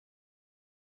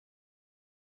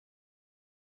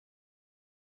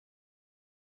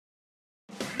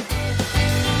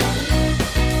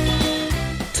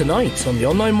Tonight on the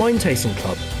Online Wine Tasting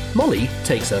Club, Molly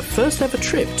takes her first ever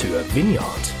trip to a vineyard.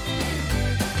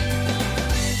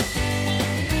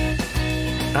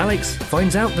 Alex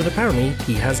finds out that apparently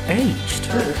he has aged.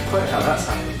 Quite how that's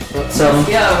happened. But,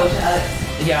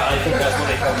 Yeah, I think that's what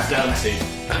it comes down to.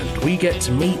 And we get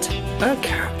to meet a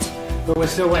cat. but we're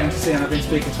still waiting to see, and I've been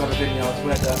speaking to other vineyards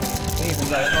where even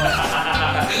though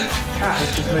cat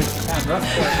has just moved the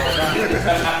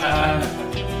camera.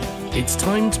 It's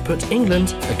time to put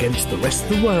England against the rest of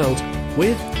the world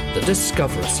with the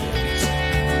Discoverer series.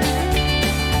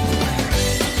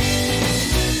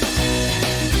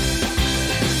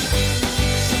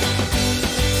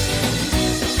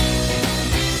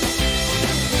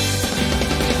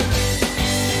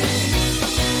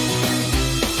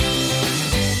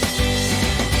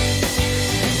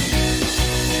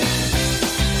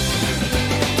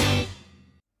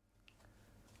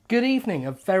 Good evening,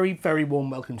 a very, very warm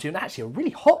welcome to you, and actually a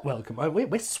really hot welcome.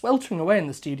 We're sweltering away in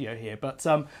the studio here, but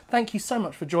thank you so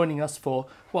much for joining us for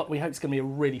what we hope is going to be a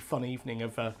really fun evening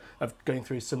of going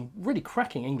through some really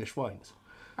cracking English wines.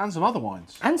 And some other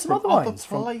wines. And some other wines.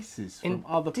 From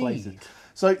other places. Indeed.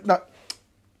 So, no,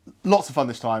 lots of fun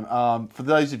this time. For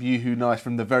those of you who know us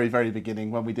from the very, very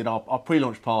beginning, when we did our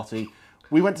pre-launch party,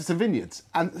 we went to some vineyards.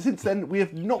 And since then, we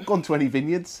have not gone to any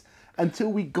vineyards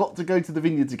until we got to go to the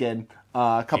vineyards again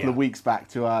a couple of weeks back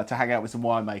to hang out with some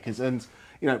winemakers. And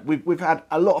you know, we've had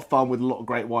a lot of fun with a lot of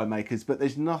great winemakers, but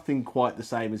there's nothing quite the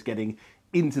same as getting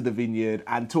into the vineyard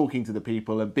and talking to the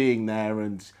people and being there,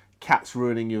 and cats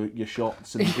ruining your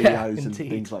shots and videos and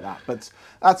things like that. But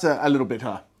that's a little bit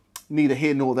neither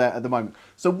here nor there at the moment.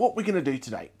 So what we're going to do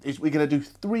today is we're going to do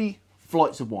 3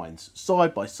 flights of wines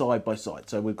side by side by side.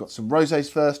 So we've got some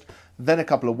rosés first, then a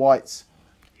couple of whites.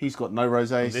 He's got no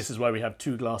rosés. This is why we have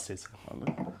 2 glasses.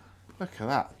 Look at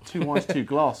that, 2 wines, 2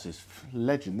 glasses.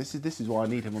 Legend. This is why I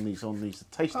need him on these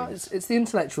tastings. It's the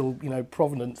intellectual,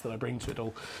 provenance that I bring to it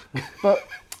all. But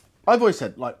I've always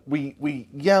said, like, we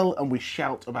yell and we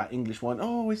shout about English wine.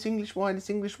 Oh, it's English wine,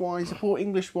 it's English wine, support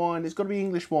English wine, it's got to be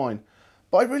English wine.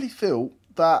 But I really feel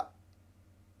that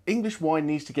English wine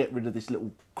needs to get rid of this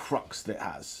little crux that it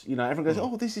has. You know, everyone goes,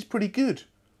 oh, this is pretty good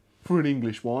for an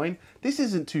English wine. This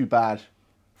isn't too bad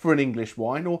for an English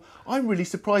wine, or I'm really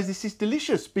surprised this is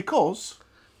delicious because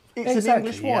it's an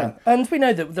English wine. Yeah. And we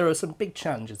know that there are some big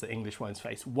challenges that English wines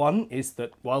face. One is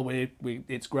that while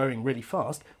it's growing really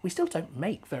fast, we still don't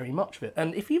make very much of it.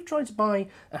 And if you've tried to buy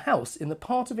a house in the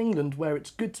part of England where it's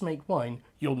good to make wine,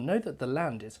 you'll know that the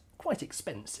land is quite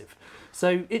expensive.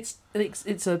 So it's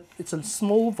a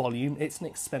small volume, it's an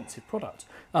expensive product.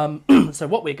 So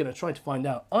what we're going to try to find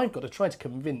out, I've got to try to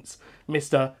convince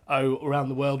Mr. Around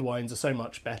the World wines are so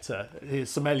much better. His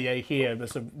sommelier here,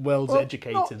 Mr. World's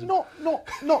educated. Not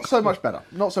so much better.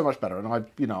 Not so much better.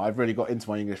 And I've really got into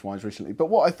my English wines recently. But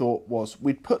what I thought was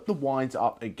we'd put the wines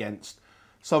up against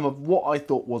some of what I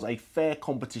thought was a fair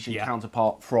competition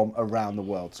counterpart from around the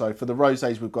world. So for the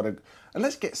rosés, we've got and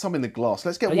let's get some in the glass.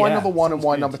 Let's get wine number 1 and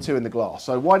wine number 2 in the glass.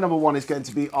 So wine number 1 is going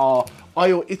to be our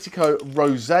Io Itico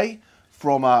Rosé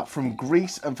from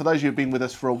Greece. And for those of you who've been with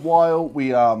us for a while,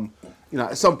 we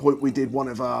at some point we did one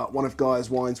of Gaia's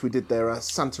wines. We did their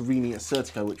Santorini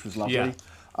Assertico, which was lovely.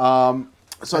 Yeah.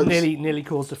 So nearly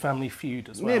caused a family feud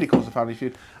as well. Nearly caused a family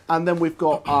feud. And then we've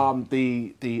got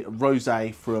the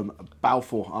rosé from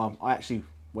Balfour. I actually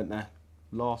went there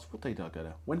what day did I go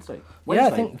there? Wednesday. Yeah, I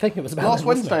think it was about last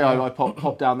Wednesday. I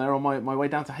popped down there on my way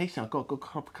down to Heath. I got a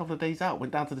couple of days out.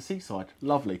 Went down to the seaside.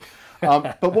 Lovely.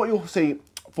 But what you'll see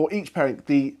for each pairing,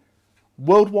 the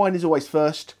world wine is always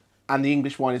first, and the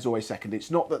English wine is always second.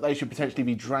 It's not that they should potentially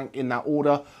be drank in that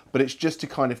order, but it's just to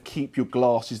kind of keep your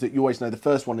glasses that you always know the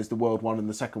first one is the world one and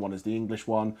the second one is the English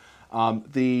one.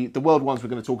 The world ones we're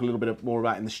going to talk a little bit more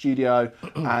about in the studio,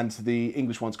 and the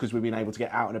English ones because we've been able to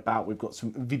get out and about. We've got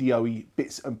some video-y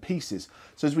bits and pieces.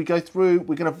 So as we go through,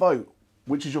 we're going to vote.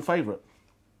 Which is your favourite?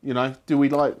 You know, do we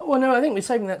like... Well, no, I think we're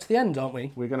saving that to the end, aren't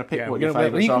we? We're going to pick what your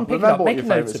favourites are. Remember what your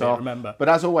favourites are. Remember. But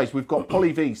as always, we've got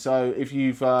Poly V. So if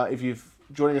you've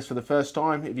joining us for the first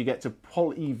time, if you get to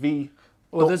Poly V.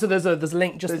 Well, there's a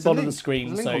link just at the bottom of the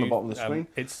screen. There's a link on the bottom of the screen.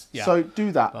 Yeah. So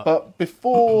do that. But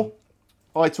before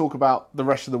I talk about the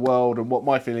rest of the world and what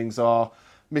my feelings are,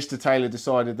 Mr. Taylor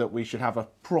decided that we should have a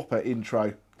proper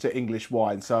intro to English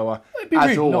wine. So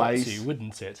as always, not to,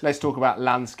 wouldn't it? Let's talk about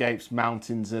landscapes,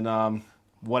 mountains, and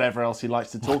whatever else he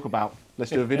likes to talk about.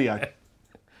 Let's do a video.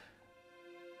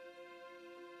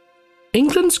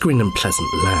 England's green and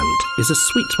pleasant land is a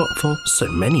sweet spot for so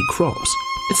many crops.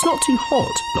 It's not too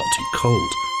hot, not too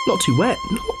cold, not too wet,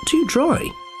 not too dry.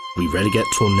 We rarely get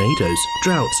tornadoes,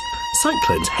 droughts,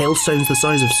 cyclones, hailstones the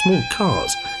size of small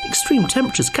cars, extreme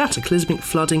temperatures, cataclysmic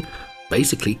flooding.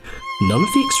 Basically, none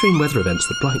of the extreme weather events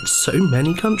that blight so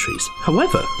many countries.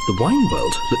 However, the wine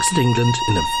world looks at England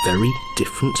in a very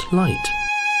different light.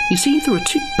 You see, there are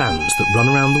two bands that run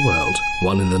around the world,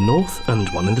 one in the north and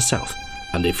one in the south.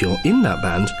 And if you're in that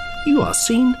band, you are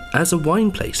seen as a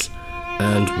wine place.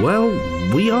 And, well,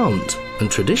 we aren't. And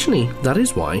traditionally, that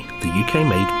is why the UK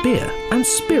made beer and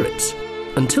spirits.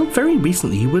 Until very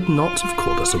recently, you would not have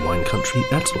called us a wine country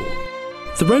at all.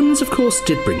 The Romans, of course,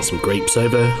 did bring some grapes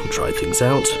over and try things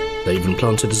out. They even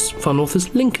planted as far north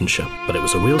as Lincolnshire, but it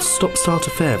was a real stop-start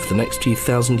affair for the next few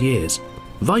thousand years.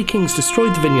 Vikings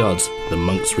destroyed the vineyards, the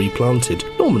monks replanted,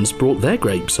 Normans brought their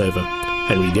grapes over.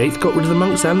 Henry VIII got rid of the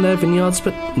monks and their vineyards,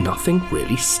 but nothing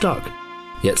really stuck.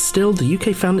 Yet still, the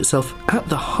UK found itself at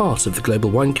the heart of the global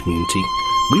wine community.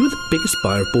 We were the biggest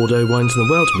buyer of Bordeaux wines in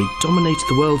the world, and we dominated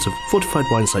the world of fortified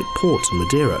wines like port and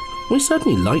Madeira. We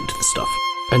certainly liked the stuff.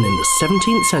 And in the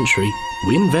 17th century,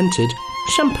 we invented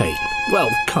champagne. Well,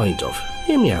 kind of.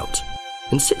 Hear me out.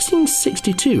 In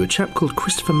 1662, a chap called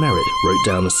Christopher Merritt wrote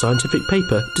down a scientific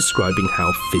paper describing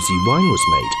how fizzy wine was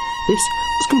made. This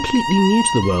was completely new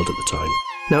to the world at the time.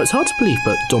 Now, it's hard to believe,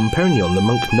 but Dom Perignon, the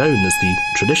monk known as the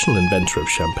traditional inventor of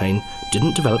champagne,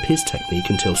 didn't develop his technique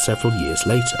until several years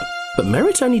later. But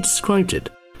Merritt only described it.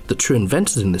 The true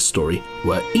inventors in this story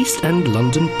were East End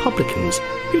London publicans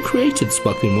who created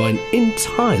sparkling wine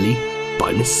entirely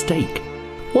by mistake.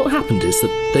 What happened is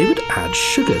that they would add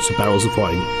sugar to barrels of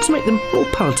wine to make them more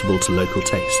palatable to local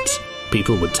tastes.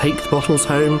 People would take the bottles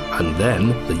home, and then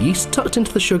the yeast tucked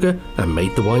into the sugar and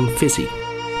made the wine fizzy.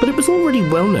 But it was already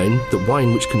well known that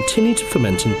wine which continued to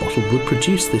ferment in bottle would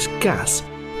produce this gas,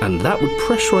 and that would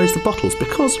pressurise the bottles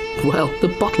because, well,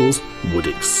 the bottles would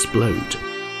explode.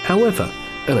 However,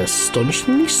 an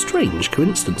astonishingly strange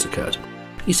coincidence occurred.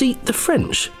 You see, the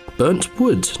French burnt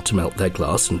wood to melt their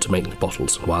glass and to make the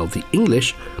bottles, while the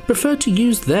English preferred to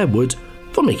use their wood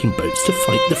for making boats to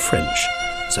fight the French,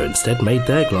 so instead made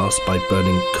their glass by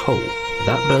burning coal.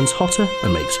 That burns hotter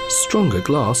and makes stronger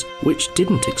glass, which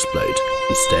didn't explode.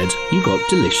 Instead, you got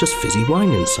delicious fizzy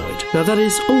wine inside. Now that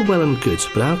is all well and good,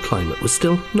 but our climate was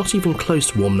still not even close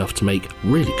to warm enough to make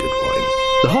really good wine.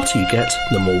 The hotter you get,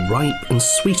 the more ripe and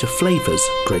sweeter flavours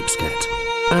grapes get.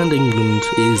 And England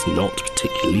is not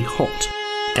particularly hot.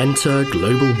 Enter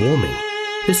global warming.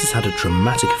 This has had a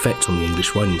dramatic effect on the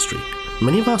English wine industry.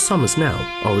 Many of our summers now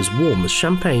are as warm as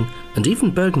Champagne and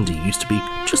even Burgundy used to be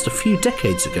just a few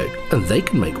decades ago, and they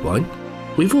can make wine.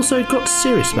 We've also got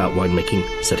serious about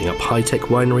winemaking, setting up high-tech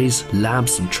wineries,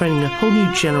 labs, and training a whole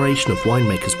new generation of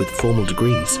winemakers with formal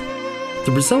degrees.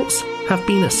 The results have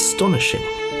been astonishing.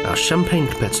 Our champagne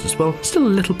competitors, well, still a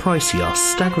little pricey, are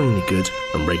staggeringly good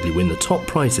and regularly win the top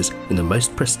prizes in the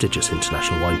most prestigious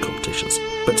international wine competitions.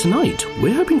 But tonight,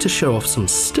 we're hoping to show off some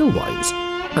still wines,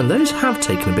 and those have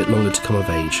taken a bit longer to come of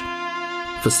age.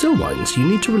 For still wines, you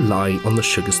need to rely on the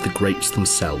sugars the grapes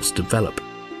themselves develop.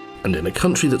 And in a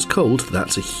country that's cold,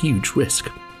 that's a huge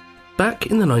risk. Back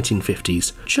in the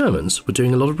 1950s, Germans were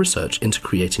doing a lot of research into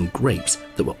creating grapes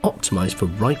that were optimised for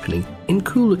ripening in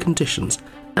cooler conditions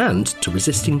and to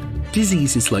resisting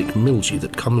diseases like mildew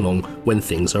that come along when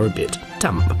things are a bit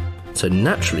damp. So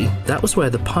naturally, that was where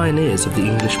the pioneers of the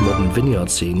English modern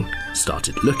vineyard scene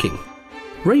started looking.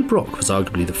 Ray Brock was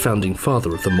arguably the founding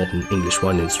father of the modern English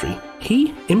wine industry.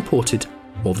 He imported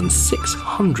more than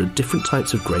 600 different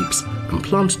types of grapes and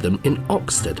planted them in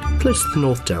Oxted, close to the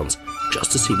North Downs,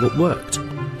 just to see what worked.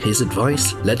 His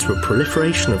advice led to a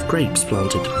proliferation of grapes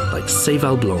planted like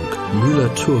Seyval Blanc,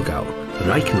 Müller-Thurgau,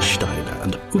 Reichensteiner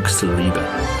and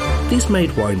Uxelriebe. These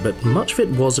made wine, but much of it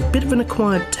was a bit of an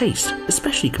acquired taste,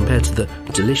 especially compared to the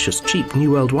delicious, cheap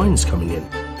New World wines coming in.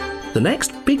 The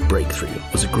next big breakthrough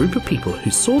was a group of people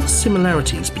who saw the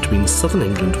similarities between southern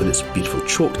England with its beautiful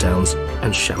chalk downs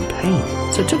and Champagne,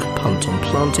 so took a punt on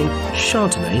planting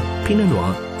Chardonnay, Pinot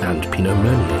Noir and Pinot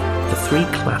Meunier, the three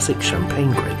classic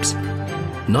Champagne grapes.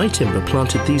 Nye Timber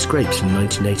planted these grapes in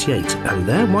 1988, and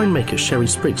their winemaker Sherry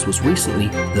Spriggs was recently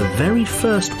the very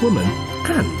first woman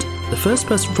and the first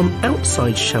person from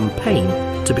outside Champagne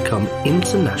to become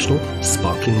International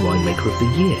Sparkling Winemaker of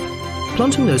the Year.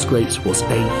 Planting those grapes was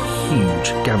a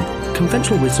huge gamble.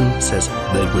 Conventional wisdom says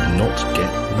they would not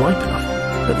get ripe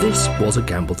enough, but this was a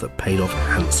gamble that paid off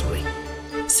handsomely.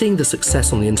 Seeing the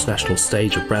success on the international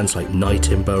stage of brands like Nye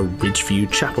Timber,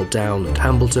 Ridgeview, Chapel Down and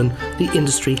Hambledon, the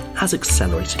industry has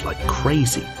accelerated like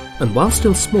crazy. And while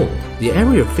still small, the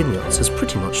area of vineyards has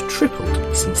pretty much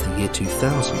tripled since the year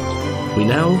 2000. We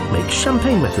now make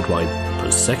Champagne method wine,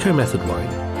 Prosecco method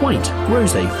wine, white,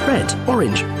 rosé, red,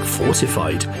 orange,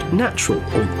 fortified, natural,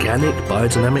 organic,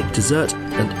 biodynamic, dessert,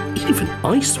 and even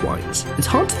ice wines. It's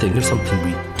hard to think of something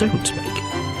we don't make.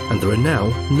 And there are now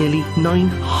nearly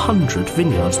 900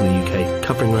 vineyards in the UK,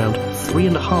 covering around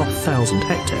 3,500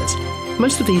 hectares.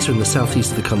 Most of these are in the southeast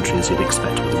of the country, as you'd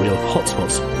expect, with the real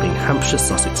hotspots being Hampshire,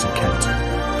 Sussex and Kent.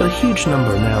 But a huge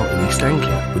number are now in East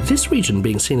Anglia, with this region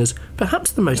being seen as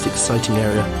perhaps the most exciting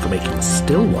area for making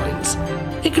still wines.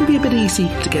 It can be a bit easy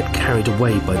to get carried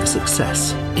away by the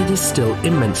success. It is still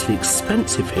immensely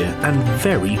expensive here and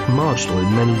very marginal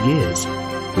in many years.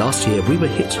 Last year we were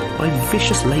hit by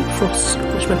vicious late frosts,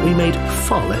 which meant we made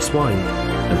far less wine.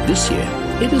 And this year,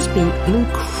 it has been an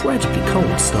incredibly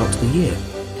cold start to the year.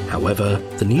 However,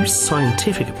 the new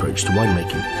scientific approach to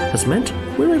winemaking has meant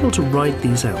we're able to ride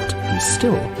these out and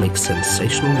still make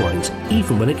sensational wines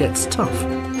even when it gets tough.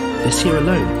 This year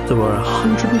alone, there are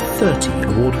 130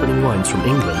 award-winning wines from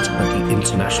England at the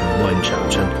International Wine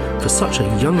Challenge, and for such a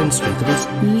young industry that is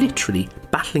literally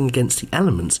battling against the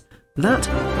elements, that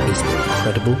is an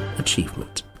incredible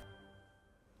achievement.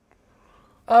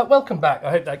 Welcome back.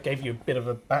 I hope that gave you a bit of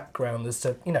a background as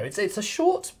to, it's a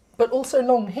short but also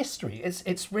long history.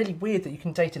 It's really weird that you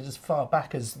can date it as far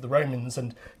back as the Romans,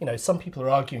 and some people are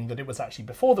arguing that it was actually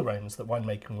before the Romans that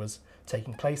winemaking was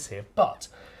taking place here. But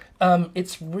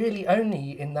it's really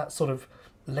only in that sort of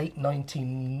late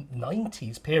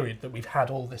 1990s period that we've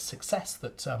had all this success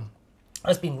that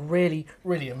has been really,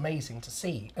 really amazing to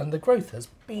see. And the growth has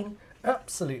been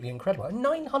absolutely incredible.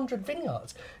 900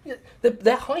 vineyards.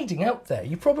 They're hiding out there.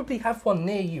 You probably have one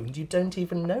near you and you don't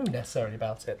even know necessarily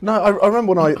about it. No, I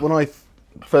remember when I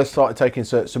first started taking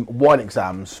some wine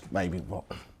exams, maybe,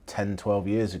 10, 12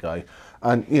 years ago,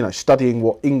 and, studying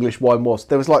what English wine was.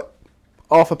 There was like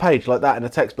half a page like that in a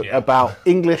textbook about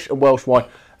English and Welsh wine.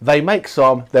 They make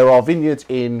some. There are vineyards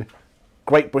in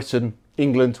Great Britain,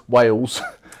 England, Wales.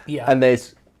 Yeah. And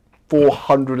there's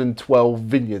 412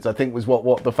 vineyards, I think was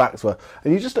what the facts were.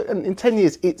 And you just, in 10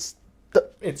 years, it's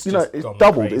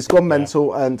doubled. Crazy. It's gone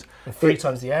mental, and 3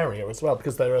 times the area as well,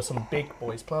 because there are some big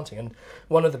boys planting. And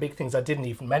one of the big things I didn't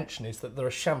even mention is that there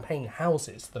are champagne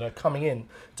houses that are coming in.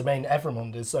 Domaine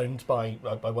Evremond is owned by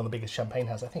one of the biggest champagne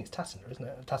houses. I think it's Tassinger, isn't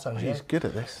it? Tassinger. He's good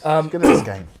at this. He's good at this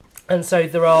game. And so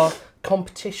there are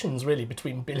competitions really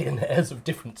between billionaires of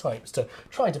different types to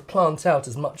try to plant out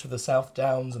as much of the South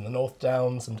Downs and the North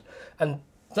Downs, and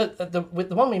the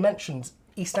one we mentioned,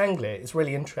 East Anglia, is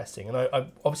really interesting. And I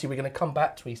obviously we're going to come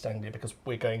back to East Anglia because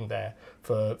we're going there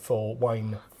for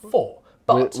wine 4.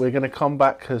 But we're going to come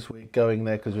back because we're going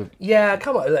there because we're... Yeah,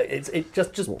 come on,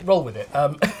 just roll with it.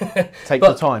 Take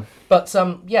the time. But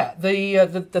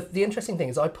the interesting thing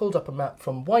is I pulled up a map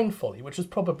from Wine Folly, which was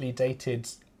probably dated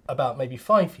about maybe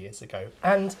 5 years ago,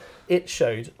 and it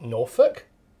showed Norfolk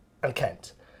and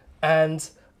Kent. And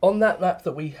on that map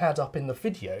that we had up in the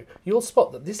video, you'll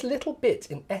spot that this little bit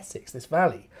in Essex, this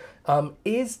valley,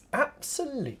 is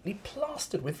absolutely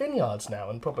plastered with vineyards now,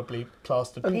 and probably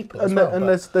plastered people as well. And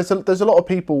there's a lot of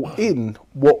people in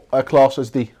what are classed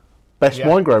as the best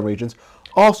wine growing regions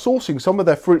are sourcing some of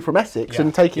their fruit from Essex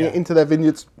and taking it into their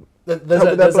vineyards.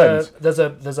 There's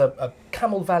a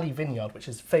Camel Valley vineyard, which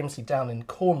is famously down in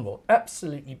Cornwall.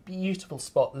 Absolutely beautiful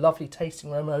spot, lovely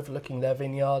tasting room overlooking their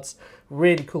vineyards.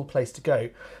 Really cool place to go.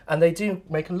 And they do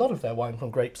make a lot of their wine from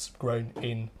grapes grown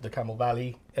in the Camel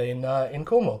Valley in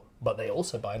Cornwall. But they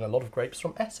also buy in a lot of grapes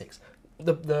from Essex.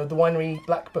 The winery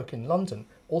Black Book in London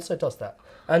also does that.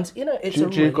 And it's do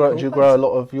you grow a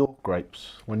lot of your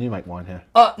grapes when you make wine here?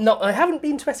 No, I haven't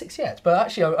been to Essex yet, but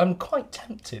actually I'm quite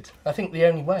tempted. I think the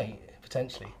only way,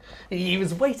 potentially. He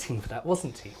was waiting for that,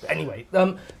 wasn't he? But anyway,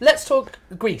 let's talk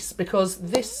Greece, because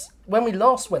when we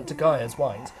last went to Gaia's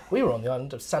Wines, we were on the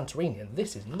island of Santorini, and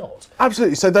this is not.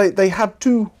 Absolutely. So they have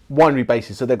 2 winery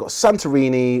bases. So they've got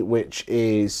Santorini, which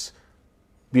is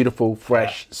beautiful,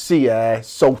 fresh, sea air,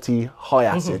 salty, high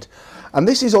acid. And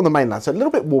this is on the mainland, so a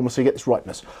little bit warmer, so you get this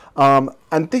ripeness.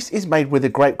 And this is made with a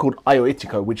grape called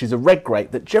Ioitico, which is a red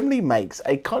grape that generally makes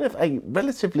a kind of a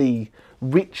relatively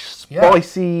rich,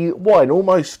 spicy wine,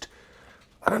 almost,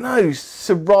 I don't know,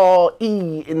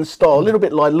 Syrah-y in style, a little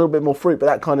bit light, a little bit more fruit, but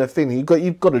that kind of thing.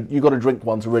 You've got to drink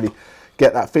one to really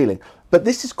get that feeling. But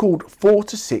this is called 4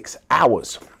 to 6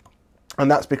 hours,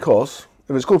 and that's because...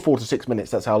 If it's called 4 to 6 minutes,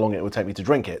 that's how long it would take me to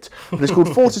drink it. But it's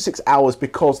called 4 to 6 hours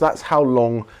because that's how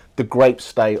long the grapes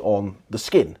stay on the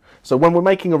skin. So when we're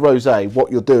making a rosé, what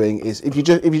you're doing is if you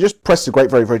just press the grape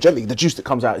very, very gently, the juice that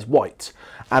comes out is white.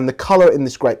 And the colour in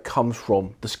this grape comes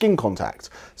from the skin contact.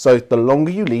 So the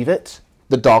longer you leave it,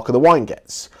 the darker the wine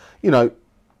gets.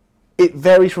 It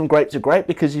varies from grape to grape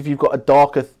because if you've got a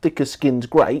darker, thicker skinned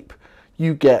grape,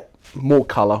 you get more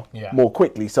colour more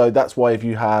quickly. So that's why if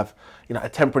you have, you know, a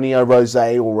Tempranillo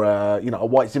rosé or a, you know, a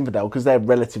white Zinfandel, because they're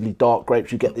relatively dark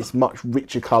grapes, you get this much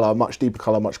richer colour, much deeper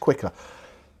colour, much quicker.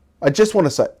 I just want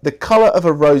to say, the colour of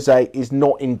a rosé is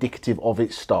not indicative of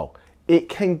its style. It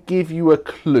can give you a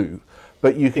clue,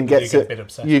 but you can get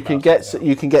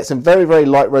some very, very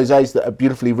light rosés that are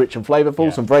beautifully rich and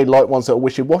flavourful, some very light ones that are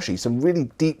wishy-washy, some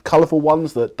really deep, colourful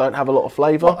ones that don't have a lot of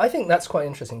flavour. Well, I think that's quite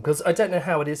interesting, because I don't know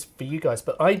how it is for you guys,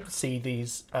 but I see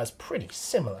these as pretty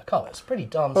similar colours, pretty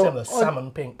darn similar salmon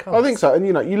pink colours. I think so, and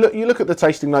you know, you look at the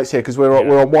tasting notes here, because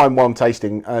we're on wine one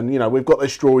tasting, and you know, we've got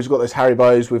those strawberries, we've got those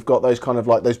Haribos, we've got those kind of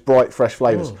like those bright, fresh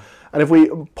flavours. And if we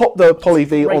pop the Poly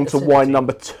V onto wine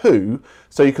number 2,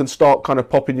 so you can start kind of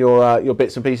popping your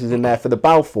bits and pieces in there for the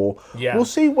Balfour, we'll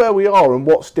see where we are and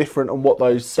what's different and what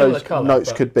those colour,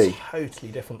 notes could be. Totally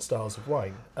different styles of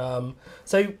wine.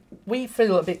 So we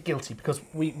feel a bit guilty because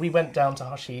we went down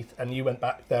to Heath and you went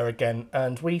back there again,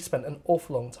 and we spent an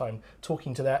awful long time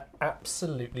talking to their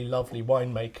absolutely lovely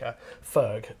winemaker,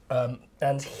 Ferg.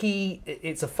 And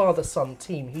it's a father-son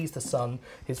team. He's the son.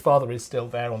 His father is still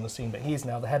there on the scene, but he's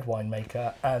now the head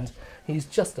winemaker. And he's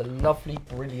just a lovely,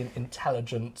 brilliant,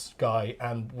 intelligent guy.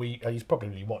 And he's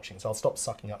probably watching, so I'll stop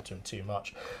sucking up to him too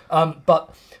much.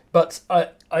 But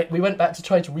we went back to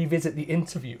try to revisit the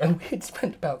interview, and we had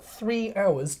spent about 3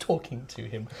 hours talking to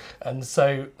him. And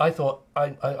so I thought,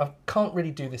 I can't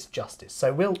really do this justice.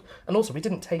 So and also we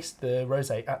didn't taste the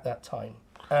rosé at that time.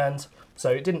 And so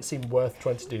it didn't seem worth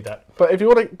trying to do that. But if you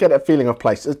want to get a feeling of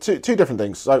place, two different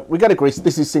things. So we go to Greece.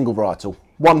 This is single varietal.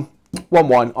 One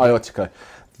wine, Iotico.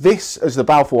 This, as the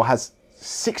Balfour, has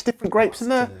 6 different grapes in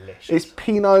there. Delicious. It's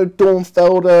Pinot,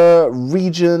 Dornfelder,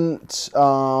 Regent,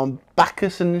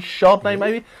 Bacchus and Chardonnay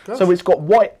maybe. Gosh. So it's got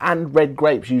white and red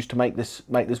grapes used to make this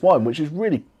wine, which is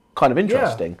really kind of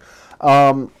interesting.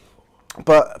 Yeah.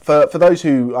 But for those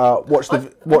who watch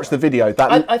the video,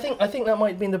 that I think that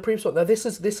might have been the previous one. Now this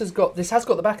has got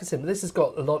the Bacchus in, but this has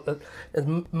got a lot of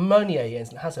Meunier in,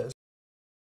 has it?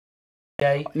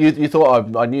 You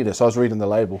thought I knew this? I was reading the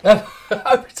label.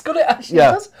 Oh, it's got it actually.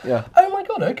 Does? Yeah. Oh my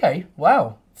god. Okay.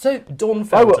 Wow. So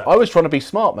Dornfelder. I was trying to be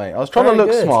smart, mate. I was trying to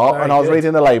look smart, and I was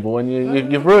reading the label, and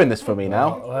you've ruined this for me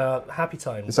now. Happy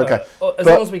times. It's okay. As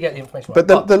long as we get the information right.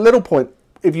 But the little point.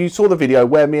 If you saw the video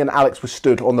where me and Alex were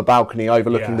stood on the balcony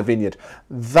overlooking the vineyard,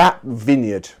 that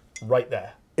vineyard right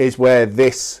there is where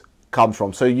this comes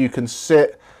from. So you can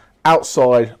sit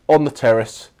outside on the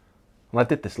terrace, and I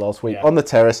did this last week, on the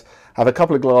terrace, have a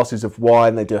couple of glasses of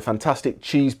wine. They do a fantastic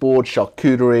cheese board,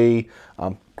 charcuterie,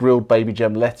 grilled baby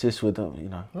gem lettuce with,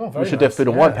 we should do a food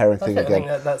and wine pairing thing again. I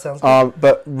think that sounds good.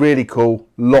 But really cool,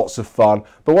 lots of fun.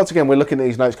 But once again, we're looking at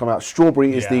these notes coming out.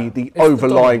 Strawberry is the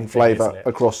overlying flavour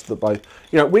across the both.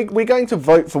 You know, we're going to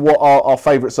vote for what our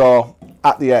favourites are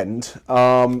at the end.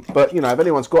 But, you know, if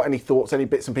anyone's got any thoughts, any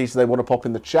bits and pieces they want to pop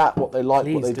in the chat, what they like,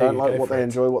 what they don't like, what they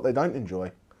enjoy, what they don't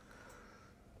enjoy.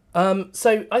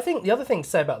 So I think the other thing to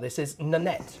say about this is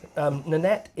Nanette.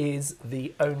 Nanette is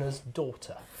the owner's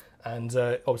daughter. And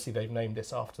obviously they've named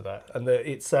this after that. And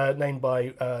it's named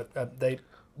by,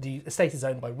 the estate is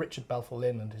owned by Richard Balfour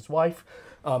Lynn and his wife.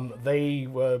 They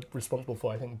were responsible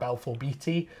for, I think, Balfour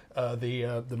Beatty,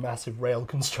 the massive rail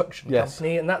construction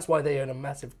company. And that's why they own a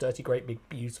massive, dirty, great, big,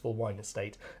 beautiful wine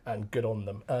estate. And good on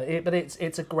them. But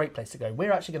it's a great place to go.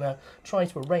 We're actually going to try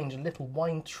to arrange a little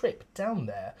wine trip down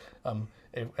there.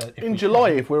 In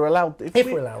July, if we're allowed to. If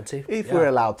we're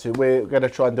allowed to. We're going to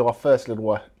try and do our first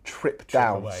little trip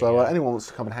down. Away, so anyone wants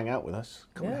to come and hang out with us,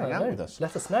 come and hang out with us.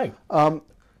 Let us know.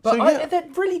 But they're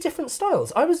really different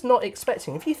styles. I was not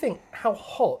expecting. If you think how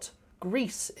hot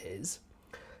Greece is,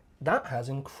 that has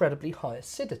incredibly high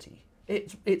acidity.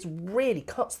 It's really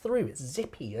cuts through. It's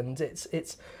zippy and it's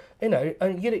you know,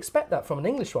 and you'd expect that from an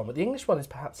English one, but the English one is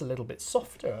perhaps a little bit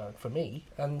softer for me,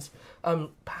 and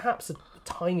perhaps a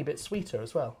tiny bit sweeter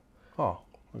as well. Oh,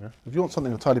 okay. If you want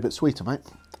something a tiny bit sweeter, mate,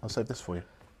 I'll save this for you.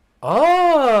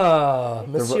 Ah,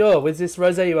 monsieur, with this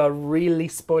rosé you are really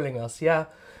spoiling us, yeah.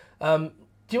 Do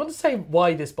you want to say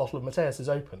why this bottle of Mateus is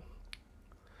open?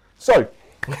 So...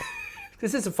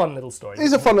 This is a fun little story. It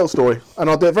is a fun little story, and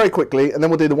I'll do it very quickly, and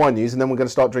then we'll do the wine news, and then we're going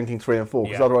to start drinking 3 and 4,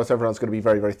 because otherwise everyone's going to be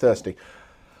very, very thirsty.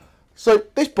 So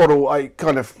this bottle, I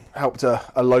kind of helped a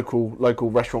local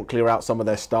restaurant clear out some of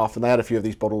their stuff, and they had a few of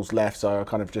these bottles left, so I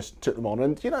kind of just took them on.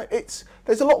 And, you know,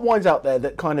 there's a lot of wines out there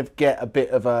that kind of get a bit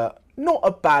of a, not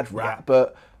a bad rap,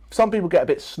 but some people get a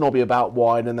bit snobby about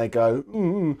wine, and they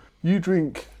go, you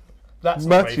drink... That's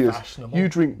Matthias, you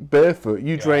drink barefoot.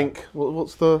 You drink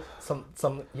what's the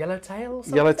some yellowtail?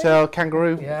 Yellowtail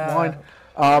kangaroo wine.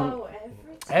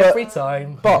 Every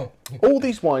time. But all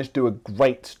these wines do a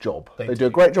great job. They do a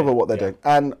great job at what they're doing.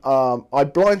 And I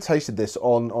blind tasted this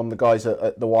on the guys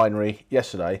at the winery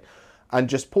yesterday and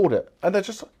just poured it. And they're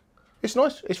just, it's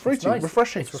nice. It's fruity,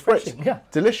 refreshing. It's refreshing, yeah.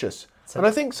 Delicious. So, and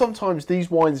I think sometimes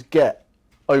these wines get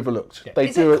overlooked. Yeah. They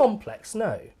Is do it complex?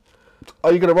 No.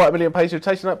 Are you going to write a million pages of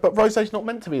tasting that? But rosé's not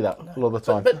meant to be that a lot of the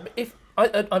time. But if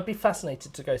I'd be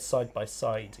fascinated to go side by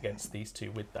side against these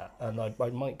two with that, and I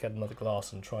might get another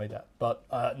glass and try that. But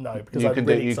no, because I'm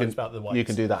really excited about the wines. You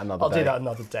can do that another day. I'll do that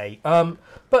another day.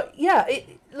 But yeah,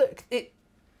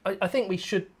 I think we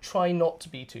should try not to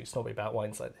be too snobby about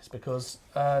wines like this because,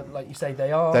 like you say,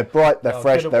 they're bright, they're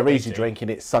fresh, they're easy drinking.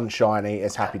 It's sunshiny,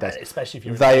 it's happy days. Especially if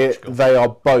you're they are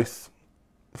both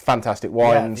fantastic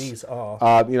wines. Yeah, these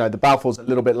are. You know, the Balfour's a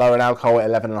little bit lower in alcohol at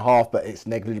 11.5, but it's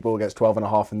negligible against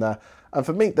 12.5 in there. And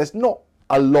for me, there's not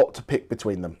a lot to pick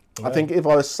between them. Yeah. I think if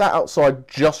I was sat outside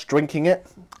just drinking it,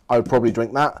 I would probably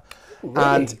drink that. Really?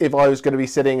 And if I was going to be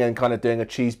sitting and kind of doing a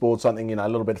cheese board, something, you know, a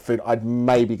little bit of food, I'd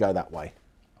maybe go that way.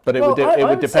 But it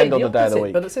would depend on the day of the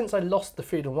week. But since I lost the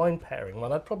food and wine pairing,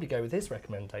 well, I'd probably go with his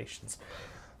recommendations.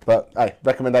 But hey,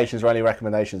 recommendations are only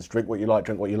recommendations. Drink what you like,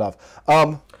 drink what you love.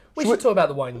 We should talk about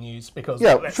the wine news because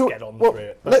let's get on through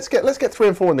it. Let's get 3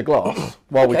 and 4 in the glass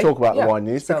while we talk about the wine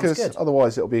news, sounds because good.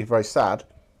 Otherwise it'll be very sad.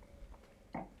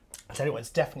 I tell you what, it's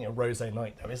definitely a rosé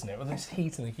night though, isn't it? With this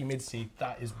heat and the humidity,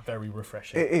 that is very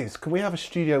refreshing. It is. Can we have a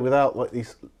studio without like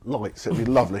these lights? It'd be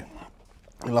lovely.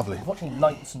 Lovely. Watching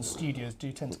lights and studios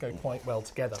do tend to go quite well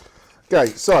together.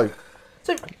 Okay, so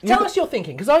tell us your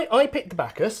thinking, because I picked the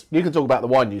Bacchus. You can talk about the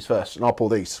wine news first, and I'll pour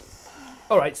these.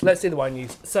 All right, so let's do the wine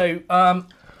news. So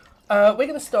we're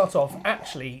going to start off.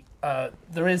 Actually,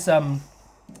 there is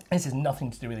this is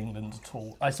nothing to do with England at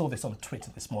all. I saw this on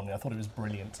Twitter this morning. I thought it was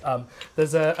brilliant.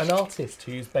 There's an artist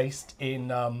who's based in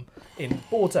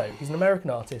Bordeaux. He's an American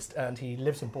artist and he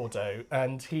lives in Bordeaux.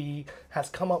 And he has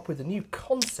come up with a new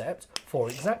concept for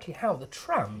exactly how the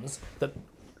trams that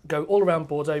go all around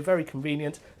Bordeaux, very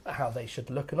convenient, how they should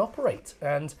look and operate.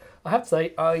 And I have to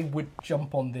say, I would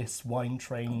jump on this wine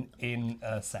train in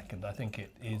a second. I think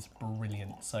it is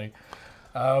brilliant. So.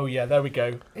 Oh yeah, there we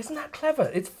go. Isn't that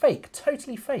clever? It's fake,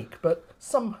 totally fake, but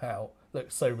somehow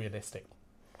looks so realistic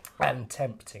and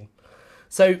tempting.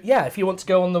 So yeah, if you want to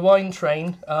go on the wine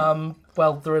train,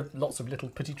 well, there are lots of little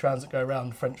petit trams that go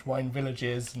around French wine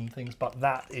villages and things, but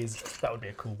that would be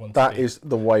a cool one. That is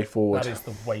the way forward. That is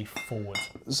the way forward.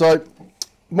 So,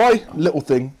 my little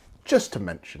thing, just to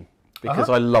mention, because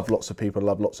I love lots of people,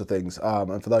 love lots of things,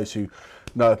 and for those who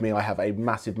know of me, I have a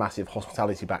massive, massive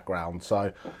hospitality background.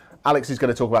 So. Alex is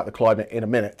going to talk about the climate in a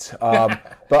minute, but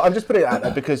I'm just putting it out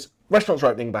there because restaurants are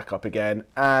opening back up again,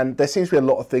 and there seems to be a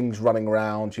lot of things running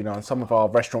around, you know, and some of our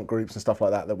restaurant groups and stuff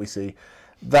like that we see,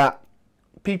 that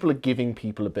people are giving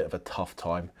people a bit of a tough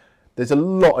time. There's a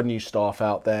lot of new staff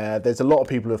out there. There's a lot of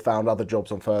people who have found other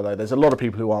jobs on furlough. There's a lot of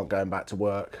people who aren't going back to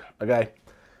work, okay?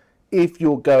 If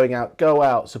you're going out, go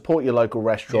out, support your local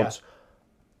restaurants. Yeah.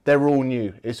 They're all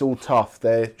new. It's all tough.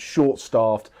 They're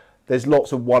short-staffed. There's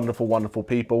lots of wonderful, wonderful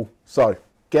people. So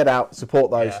get out, support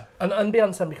those. Yeah. And be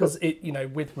understand because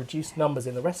with reduced numbers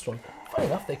in the restaurant, funny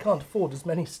enough, they can't afford as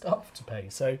many staff to pay.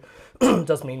 So it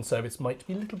does mean service might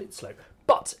be a little bit slow.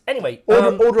 But anyway,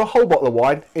 order a whole bottle of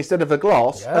wine instead of a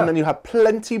glass, and then you have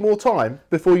plenty more time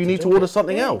before you need to order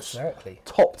something else. Exactly.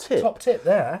 Top tip. Top tip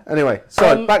there. Anyway,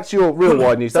 so back to your real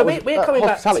wine news. So we're coming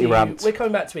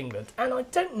back to England, and I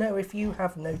don't know if you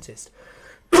have noticed,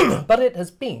 but it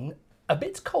has been a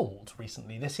bit cold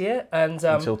recently this year, and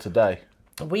until today.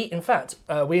 We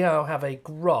now have a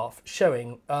graph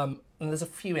showing, and there's a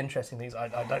few interesting things. I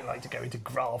don't like to go into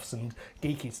graphs and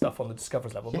geeky stuff on the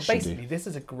discoverers level, but basically this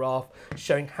is a graph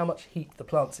showing how much heat the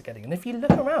plants are getting. And if you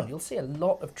look around, you'll see a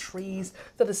lot of trees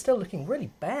that are still looking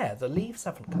really bare. The leaves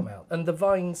haven't come out, and the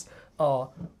vines are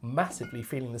massively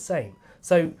feeling the same.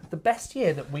 So the best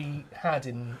year that we had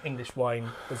in English wine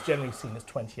was generally seen as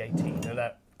 2018, and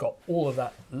that got all of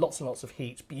that, lots and lots of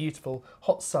heat, beautiful,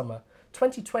 hot summer.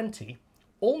 2020,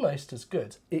 almost as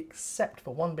good, except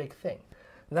for one big thing.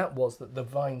 And that was that the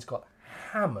vines got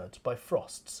hammered by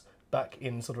frosts back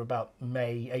in sort of about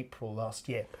May, April last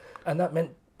year. And that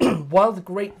meant while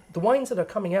the wines that are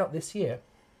coming out this year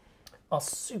are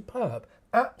superb,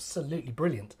 absolutely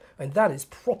brilliant. And that is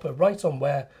proper right on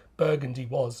where Burgundy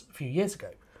was a few years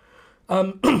ago.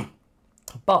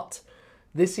 But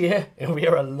this year, we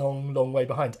are a long, long way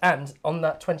behind. And on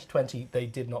that 2020, they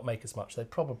did not make as much. They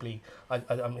probably,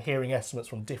 I'm hearing estimates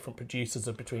from different producers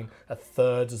of between a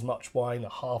third as much wine, a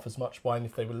half as much wine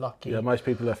if they were lucky. Yeah, most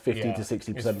people are 50 to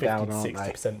 60% down, aren't they?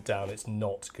 50 to 60% down. It's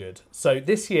not good. So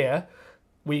this year,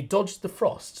 we dodged the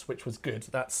frosts, which was good.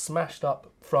 That smashed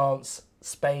up France,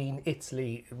 Spain,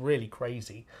 Italy, really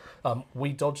crazy.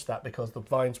 We dodged that because the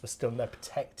vines were still in their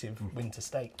protective winter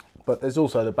state. But there's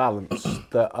also the balance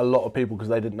that a lot of people, because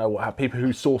they didn't know what happened, people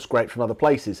who source grapes from other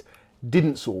places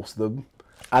didn't source them,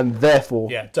 and therefore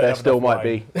there still might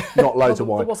be not loads of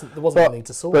wine. There wasn't anything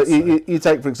to source. But you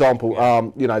take, for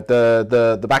example, you know,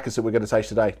 the Bacchus that we're going to taste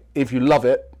today. If you love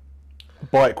it,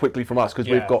 buy it quickly from us, because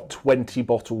we've got 20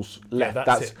 bottles left. Yeah,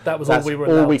 that's it. That was all we were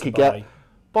allowed to buy.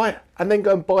 Buy it, and then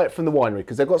go and buy it from the winery,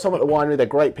 because they've got some at the winery. They're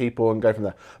great people, and go from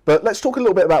there. But let's talk a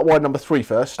little bit about wine number 3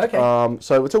 first. Okay.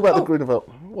 So we'll talk about the Grunewald.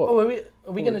 What? Oh,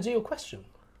 are we going to do your question?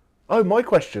 Oh, my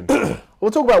question.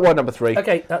 We'll talk about wine number 3.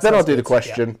 Okay, then I'll do the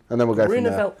question, and then we'll go from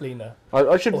there. Veltliner.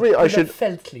 I should read.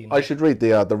 Veltliner. I should read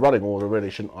the running order, really,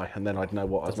 shouldn't I? And then I'd know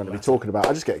what I was meant to be talking about.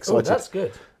 I just get excited. Oh, that's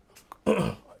good.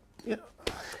 Yeah,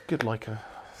 good like a.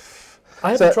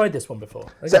 I haven't tried this one before.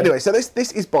 Okay. So anyway, so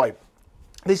this is by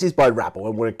Rabl,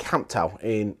 and we're in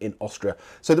Champenoise in Austria.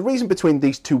 So the reason between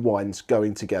these two wines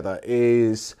going together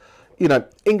is, you know,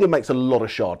 England makes a lot of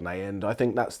Chardonnay, and I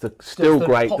think that's still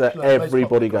great that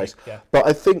everybody goes. Yeah. But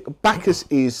I think Bacchus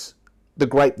is the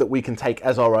grape that we can take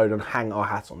as our own and hang our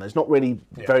hat on. There's not really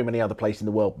very many other places in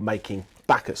the world making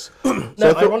Bacchus.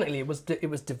 No, ironically, it was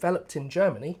developed in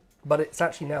Germany, but it's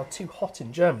actually now too hot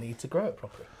in Germany to grow it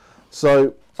properly.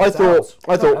 So I thought,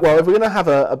 well, if we're going to have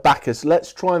a Bacchus,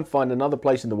 let's try and find another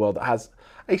place in the world that has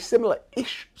a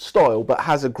similar-ish style, but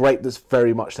has a grape that's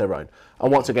very much their own.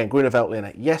 And once again, Gai'a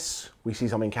Wines, yes, we see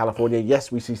some in California,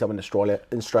 yes, we see some in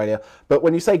Australia, but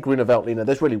when you say Gai'a Wines,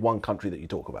 there's really one country that you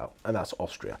talk about, and that's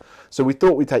Austria. So we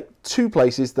thought we'd take two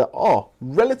places that are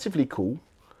relatively cool,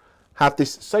 have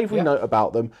this savoury note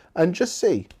about them, and just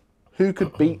see who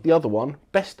could beat the other one.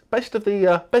 Best of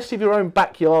your own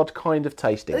backyard kind of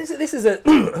tasting. This is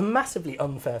a massively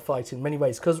unfair fight in many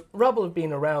ways, because Rabl have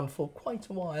been around for quite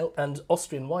a while, and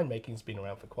Austrian winemaking has been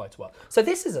around for quite a while. So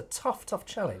this is a tough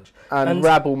challenge. And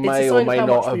Rabl may or may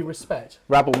not have.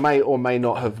 Rabl may or may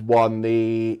not have won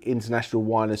the International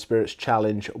Wine and Spirits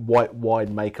Challenge White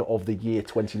Winemaker of the Year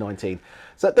 2019.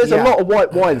 So there's a lot of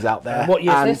white wines out there. What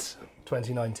year is this?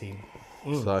 2019.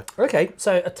 So. Okay,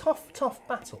 so a tough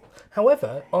battle.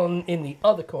 However, in the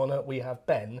other corner, we have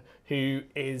Ben, who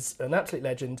is an absolute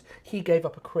legend. He gave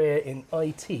up a career in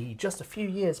IT just a few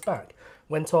years back,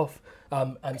 went off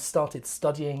and started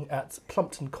studying at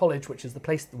Plumpton College, which is the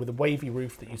place with the wavy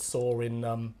roof that you saw in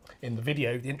the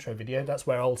video, the intro video. That's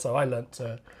where also I learnt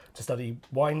to study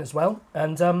wine as well.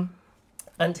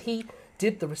 And he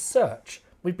did the research.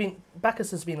 Bacchus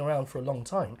has been around for a long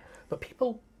time, but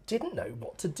people didn't know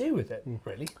what to do with it,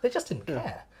 really. They just didn't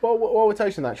care. Well, while we're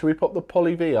tasting that, should we pop the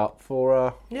Poly V up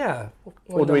for... Yeah.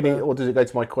 Or does it go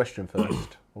to my question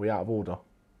first? Are we out of order?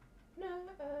 No,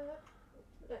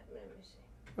 let me see.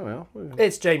 Oh, yeah.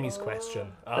 It's Jamie's question.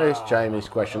 It's Jamie's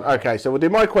question. Okay, so we'll do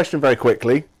my question very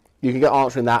quickly. You can get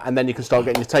answering that, and then you can start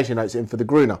getting your tasting notes in for the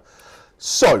Gruner.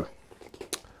 So,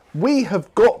 we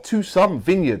have got to some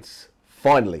vineyards,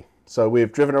 finally. So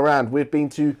we've driven around. We've been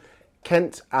to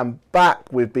Kent and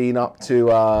back. We've been up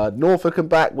to Norfolk and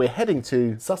back. We're heading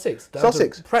to Sussex.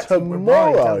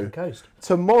 Tomorrow.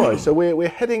 Tomorrow. So we're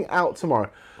heading out tomorrow.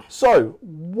 So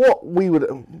what we would,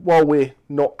 while we're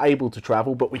not able to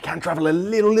travel, but we can travel a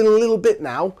little bit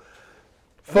now.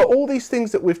 For all these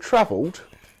things that we've travelled,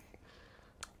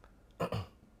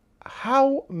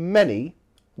 how many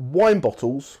wine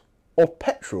bottles of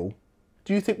petrol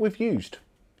do you think we've used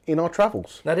in our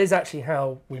travels? That is actually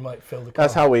how we might fill the car.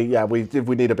 That's how we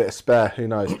need a bit of spare, who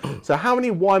knows. So how many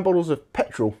wine bottles of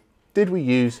petrol did we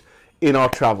use in our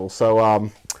travels? So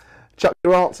chuck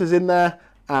your answers in there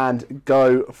and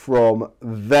go from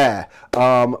there.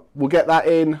 We'll get that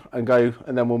in and go,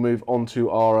 and then we'll move on to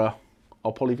our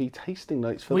Poly V tasting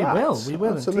notes for that. We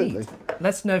will absolutely. Indeed.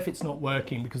 Let's know if it's not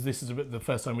working, because this is the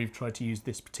first time we've tried to use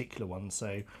this particular one,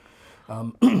 so...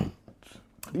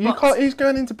 He's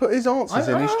going in to put his answers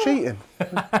in. He's cheating.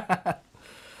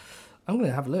 I'm going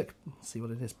to have a look, see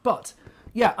what it is. But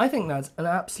yeah, I think that's an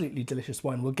absolutely delicious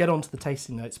wine. We'll get on to the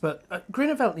tasting notes. But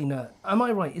Gai'a Wines, am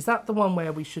I right? Is that the one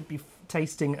where we should be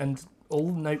tasting and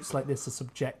all notes like this are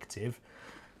subjective?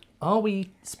 Are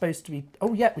we supposed to be...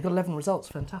 Oh yeah, we got 11 results.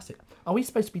 Fantastic. Are we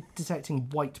supposed to be detecting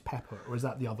white pepper, or is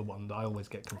that the other one that I always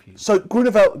get confused? So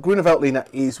Gai'a Wines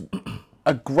is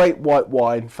a great white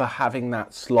wine for having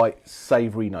that slight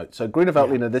savoury note. So Gai'a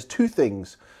Wines, there's two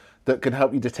things that can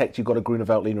help you detect you've got a Gai'a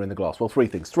Wines in the glass. Well, three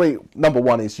things. Number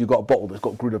one is you've got a bottle that's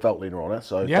got Gai'a Wines on it,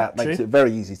 so that makes it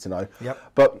very easy to know.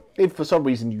 Yep. But if for some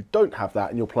reason you don't have that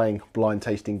and you're playing blind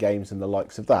tasting games and the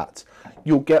likes of that,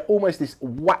 you'll get almost this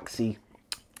waxy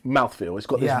mouthfeel. It's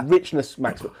got this Yeah. richness,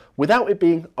 maximum, without it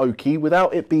being oaky,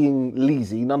 without it being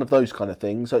leesy, none of those kind of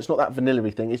things. So it's not that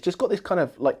vanilla-y thing. It's just got this kind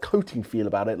of like coating feel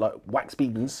about it, like wax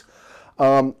beans.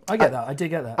 I get that. I do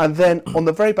get that. And then on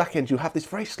the very back end, you have this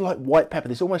very slight white pepper,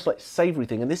 this almost like savoury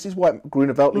thing. And this is why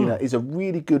Grüne Veltliner is a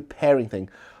really good pairing thing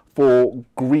for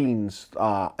greens,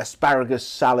 asparagus,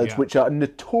 salads, which are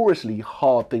notoriously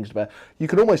hard things to pair. You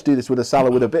can almost do this with a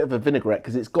salad with a bit of a vinaigrette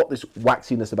because it's got this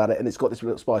waxiness about it and it's got this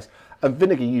little spice. And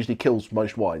vinegar usually kills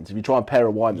most wines. If you try and pair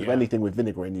a wine with anything with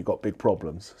vinegar in, you've got big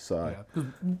problems. So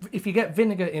if you get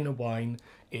vinegar in a wine,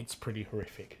 it's pretty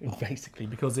horrific, basically,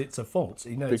 because it's a fault.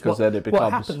 You know, it's because then it becomes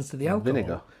what happens to the alcohol.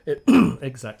 vinegar.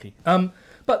 Exactly.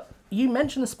 But you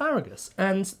mentioned asparagus,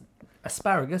 and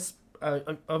asparagus,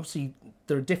 obviously,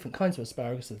 there are different kinds of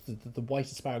asparagus. The white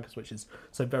asparagus, which is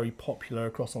so very popular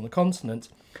across on the continent,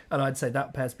 and I'd say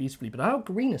that pairs beautifully. But our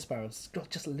green asparagus is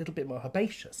just a little bit more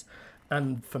herbaceous,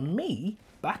 and for me,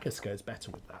 Bacchus goes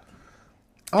better with that.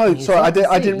 Oh, sorry,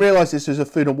 I didn't realise this was a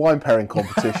food and wine pairing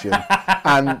competition,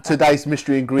 and today's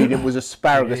mystery ingredient was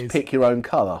asparagus. Pick your own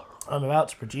colour. I'm about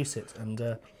to produce it,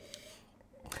 and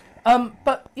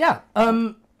but yeah,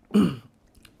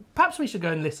 perhaps we should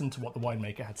go and listen to what the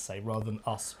winemaker had to say rather than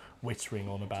us whittering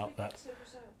on about that.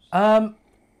 I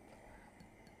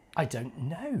don't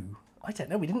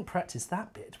know. We didn't practice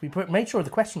that bit. We made sure the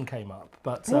question came up,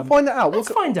 but We'll find it out. Let's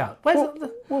find out.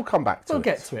 We'll come back to it. We'll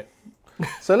get to it.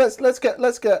 So let's get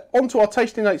onto our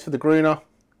tasting notes for the Grüne,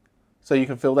 so you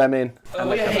can fill them in.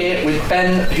 We are here with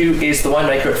Ben, who is the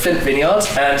winemaker at Flint Vineyards,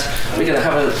 and we're going to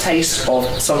have a taste of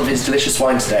some of his delicious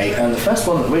wine today. And the first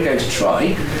one that we're going to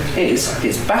try is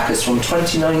Bacchus from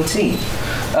 2019.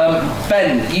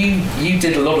 Ben, you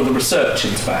did a lot of the research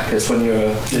into Bacchus when you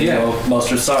were doing your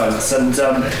Master of Science, and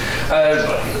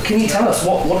can you tell us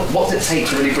what does it take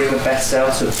to really bring the best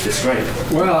out of this grape?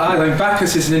 Well, I think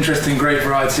Bacchus is an interesting grape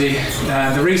variety.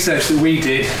 The research that we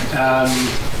did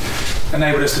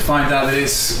enabled us to find out that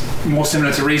it's more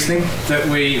similar to Riesling that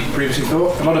we previously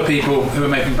thought. A lot of people who were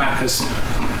making Bacchus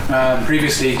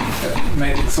previously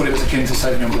thought it was akin to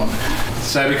Sauvignon Blanc.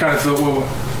 So we kind of thought, well,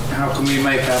 how can we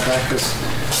make our Bacchus,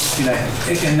 you know,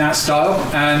 in that style?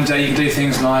 And you can do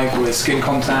things like with skin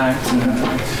contact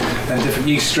and different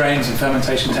yeast strains and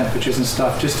fermentation temperatures and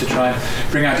stuff, just to try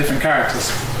and bring out different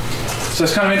characters. So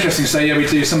it's kind of interesting. So yeah, we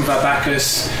do some of our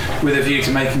Bacchus with a view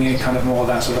to making it kind of more of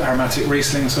that sort of aromatic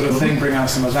Riesling sort of thing, bring out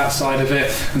some of that side of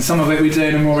it, and some of it we do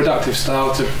in a more reductive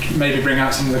style to maybe bring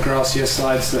out some of the grassier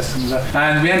sides.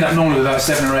 And we end up normally with about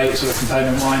 7 or 8 sort of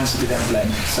component wines that we then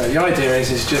blend. So the idea is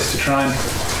just to try and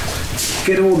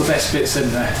get all the best bits in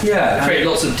there. Yeah, create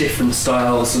lots of different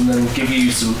styles and then give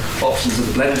you some options at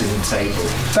the blending table.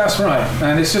 That's right,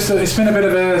 and it's been a bit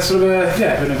of a sort of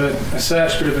a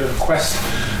search, bit of a quest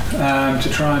to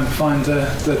try and find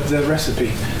the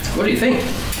recipe. What do you think?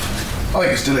 I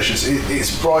think it's delicious.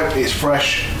 It's bright, it's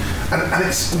fresh, and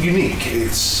it's unique.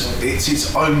 It's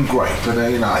its own grape,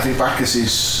 and I think Bacchus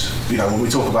is, when we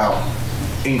talk about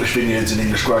English vineyards and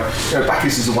English growing,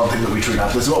 Bacchus is the one thing that we treat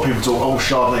out. There's a lot of people talk,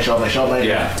 Chardonnay.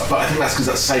 Yeah. But I think that's because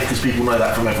that's safe, because people know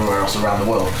that from everywhere else around the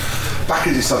world.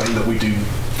 Bacchus is something that we do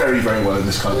very, very well in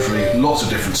this country. Lots of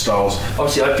different styles.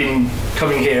 Obviously, I've been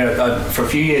coming here for a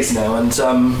few years now, and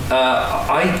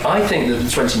I think that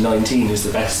 2019 is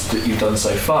the best that you've done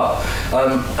so far.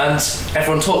 And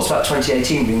everyone talks about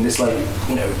 2018 being this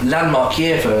landmark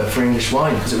year for English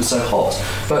wine because it was so hot.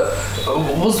 But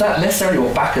was that necessarily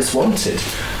what Bacchus wanted?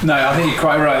 No, I think you're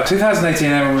quite right. 2018,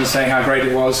 everyone was saying how great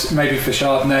it was, maybe for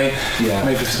Chardonnay,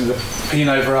 maybe for some of the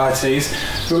Pinot varieties.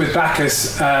 But with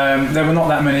Bacchus, there were not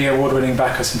that many award-winning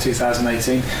Bacchus in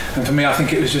 2018. And for me, I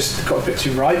think it was just got a bit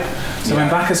too ripe. So when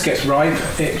Bacchus gets ripe,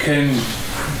 it can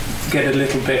get a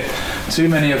little bit too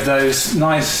many of those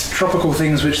nice tropical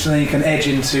things which then you can edge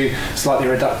into slightly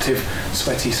reductive,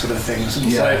 sweaty sort of things. And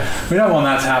so we don't want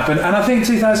that to happen. And I think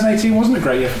 2018 wasn't a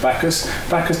great year for Bacchus.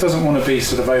 Bacchus doesn't want to be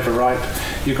sort of overripe.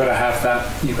 You've got to have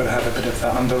that. You've got to have a bit of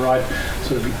that underripe,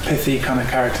 sort of pithy kind of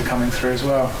character coming through as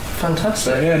well.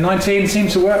 Fantastic. So, 19 seemed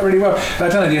to work really well. I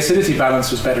don't know, the acidity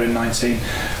balance was better in 19.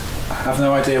 I have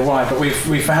no idea why, but we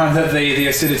found that the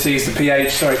acidities, the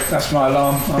pH. Sorry, that's my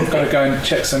alarm. I've got to go and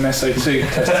check some SO2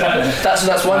 tests.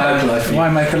 That's winemaker life.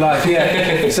 Winemaker life,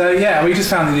 yeah. So we just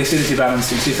found that the acidity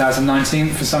balance in 2019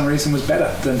 for some reason was better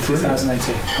than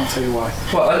 2018. I'll tell you why.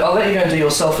 Well, I'll let you go and do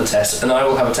your sulphur test, and I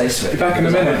will have a taste of it. Be back in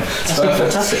a minute. That's been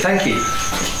fantastic. Thank you.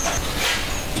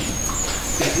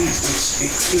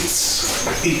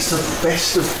 It's the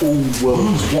best of all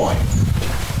worlds wine.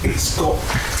 it's got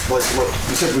like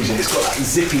you said, Riesling, it's got that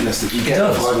zippiness that you get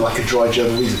from like a dry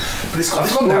German Riesling. But it's got I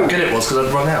forgot how good it was because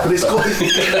I'd run out. But it's got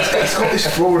this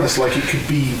floralness, like it could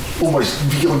be almost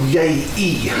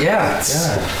Viognier-y. Yeah,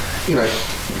 you know.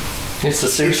 It's a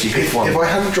seriously good one. If I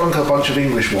hadn't drunk a bunch of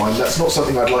English wine, that's not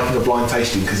something I'd like in a blind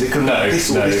tasting because it could be this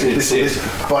or this.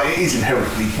 But it is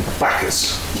inherently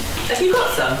Bacchus. Have you got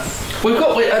some? We've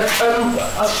got.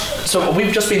 So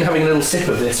we've just been having a little sip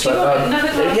of this. But,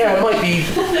 yeah, it might be.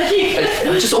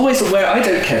 I'm just always aware. I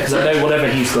don't care because I know whatever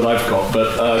he's got, I've got.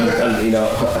 But and, you know,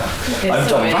 I'm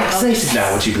double vaccinated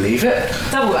now. Would you believe it?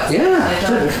 Double vaccinated. Yeah, I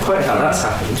don't know quite how that's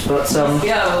happened, but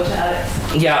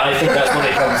yeah, I think that's what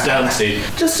it comes down to.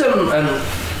 Just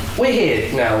we're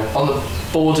here now on the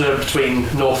border between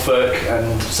Norfolk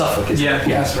and Suffolk, isn't it?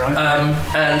 Yeah, that's right.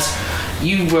 And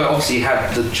you obviously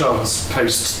had the chance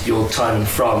post your time in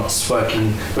France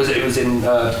working. It was in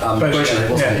Beaujolais,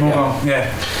 wasn't it?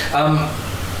 Yeah.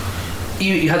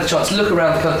 You had the chance to look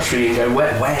around the country and go,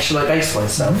 where should I base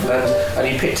myself? And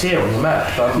you picked here on the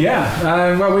map.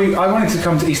 Well, I wanted to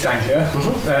come to East Anglia.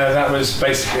 That was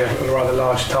basically a rather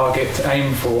large target to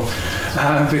aim for,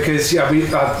 because I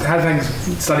had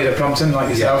studied at Plumpton like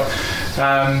yourself.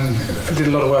 Did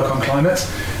a lot of work on climate.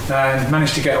 And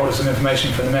managed to get hold of some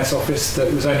information from the Met Office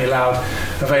that was only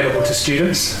available to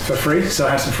students for free. So I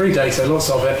had some free data, lots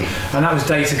of it, and that was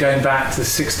data going back to the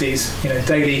 60s. You know,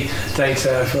 daily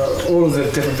data for all of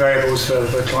the different variables for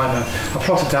climate. I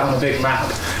plotted that on a big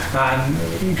map, and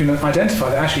you can identify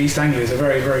that actually East Anglia is a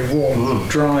very, very warm,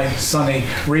 dry, sunny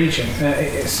region.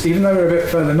 Even though we're a bit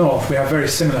further north, we have very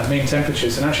similar mean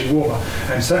temperatures, and actually warmer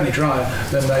and certainly drier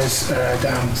than those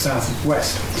down south and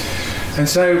west. And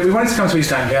so we wanted to come to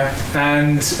East Anglia,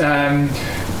 and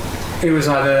it was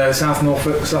either South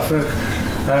Norfolk, Suffolk,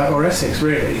 or Essex,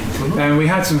 really. And we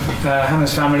had some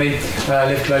Hannah's family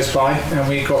live close by, and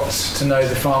we got to know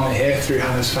the farmer here through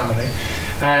Hannah's family.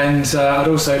 And I'd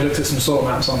also looked at some soil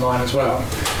maps online as well,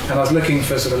 and I was looking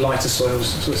for sort of lighter soils,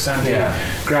 sort of sandy,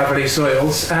 gravelly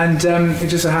soils. And it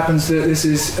just so happens that this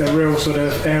is a real sort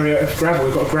of area of gravel.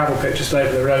 We've got a gravel pit just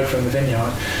over the road from the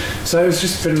vineyard. So it was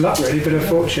just a bit of luck, really, a bit of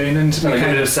fortune. And a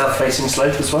bit of south-facing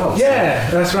slope as well. Yeah,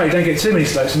 so. That's right. You don't get too many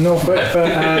slopes in Norfolk,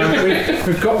 but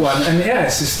we've got one. And yeah,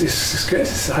 it's good.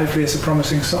 So hopefully it's a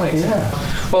promising site.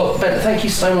 Yeah. Well, Ben, thank you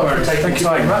so much for taking the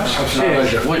time. Thank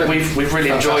you very much. We've really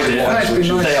enjoyed it.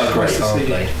 Nice. They are great, aren't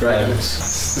they? Great.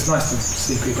 It's nice to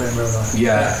see people in real life.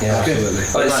 Yeah, absolutely.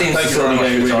 Well, it seems to be going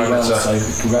really well, so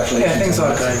congratulations. Yeah, things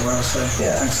are going well, so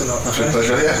thanks a lot. That's a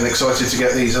pleasure, and excited to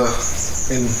get these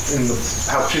in the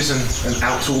pouches and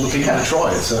out to all the people to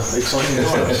try. It's exciting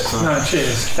times. No,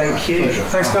 cheers. Thank you.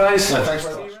 Thanks, guys. Thanks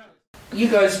very much. You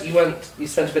guys, you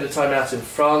spent a bit of time out in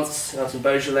France, out in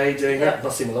Beaujolais doing that.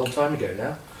 Must seem a long time ago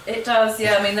now. It does,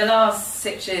 yeah. I mean, the last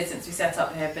 6 years since we set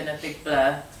up here have been a big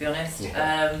blur, to be honest.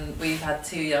 We've had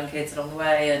 2 young kids along the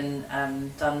way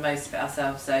and done most of it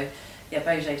ourselves. So, yeah,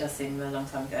 Beaujolais does seem a long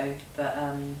time ago. But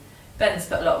Ben's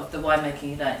put a lot of the winemaking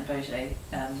he learnt in Beaujolais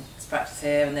to practice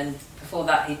here. And then before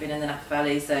that, he'd been in the Napa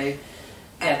Valley. So,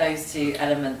 yeah, those 2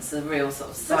 elements are real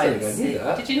sort of science.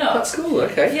 Did you not? That's cool,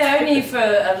 okay. Yeah, only for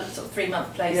a sort of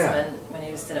 3-month placement when he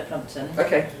was still at Plumpton.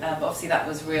 Okay. But obviously that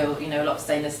was real, you know, a lot of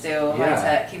stainless steel, high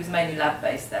tech. He was mainly lab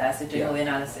based there, so doing all the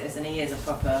analysis, and he is a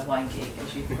proper wine geek,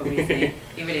 as you can probably see.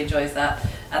 He really enjoys that.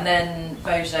 And then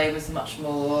Beaujolais was much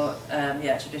more,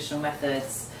 traditional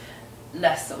methods,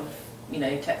 less sort of, you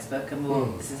know, textbook, and more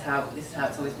this is how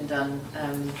it's always been done.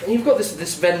 And you've got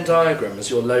this Venn diagram as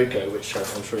your logo, which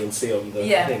I'm sure you can see on the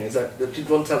thing. Is that? Do you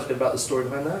want to tell us a bit about the story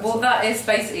behind that? Well, that is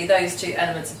basically those 2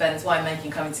 elements of Ben's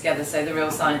winemaking coming together. So the real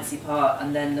sciencey part,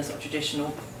 and then the sort of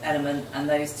traditional element, and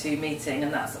those 2 meeting,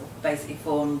 and that sort of basically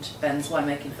formed Ben's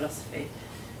winemaking philosophy.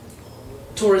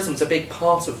 Tourism's a big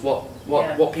part of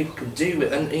what people can do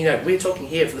with, and you know, we're talking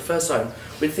here for the first time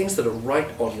with things that are right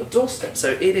on your doorstep,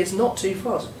 so it is not too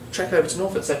far to trek over to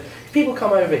Norfolk. So if people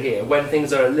come over here when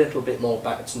things are a little bit more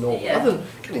back to normal, other than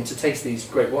getting to taste these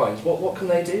great wines, what can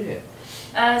they do here?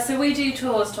 So we do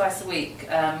tours twice a week,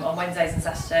 on Wednesdays and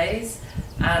Saturdays,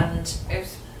 and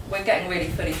we're getting really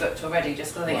fully booked already,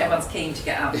 just because I think everyone's keen to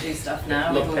get out and do stuff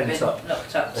now. We've all been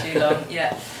locked up too long.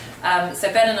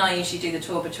 So Ben and I usually do the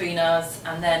tour between us,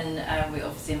 and then we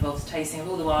obviously involves tasting of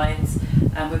all the wines.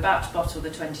 We're about to bottle the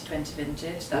 2020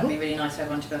 vintage. That'd be really nice for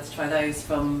everyone to be able to try those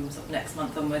from sort of next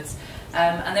month onwards.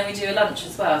 And then we do a lunch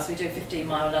as well, so we do a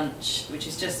 15-mile lunch, which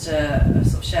is just a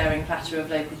sort of sharing platter of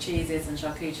local cheeses and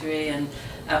charcuterie, and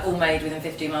all made within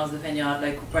 15 miles of the vineyard,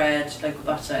 local bread, local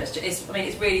butter. I mean,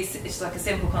 it's like a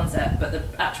simple concept, but the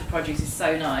actual produce is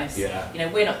so nice. Yeah. You know,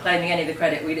 we're not claiming any of the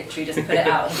credit, we literally just put it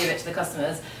out and give it to the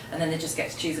customers, and then they just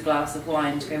get to choose a glass of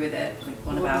wine to go with it.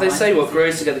 They say what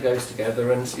grows together goes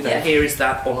together, and you know, here is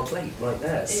that on a plate right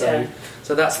there. So,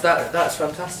 so that's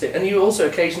fantastic. And you also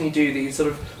occasionally do these sort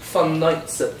of fun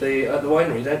nights at the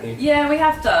winery, don't you? Yeah, we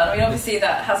have done. I mean, obviously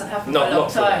that hasn't happened for a long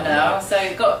time now.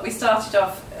 So we started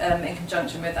off in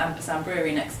conjunction with Ampersand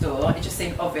Brewery next door. It just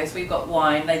seemed obvious. We've got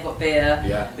wine, they've got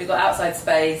beer, we've got outside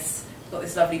space, we've got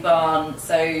this lovely barn.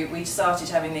 So we started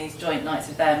having these joint nights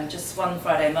with them, just one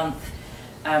Friday a month.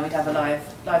 We'd have a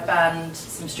live band,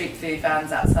 some street food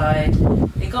vans outside.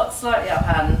 It got slightly out of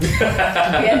hand.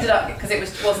 We ended up, because it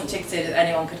wasn't ticketed,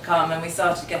 anyone could come, and we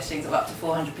started getting up to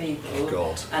 400 people. Oh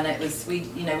God! And it was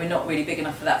we're not really big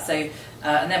enough for that. So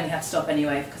and then we had to stop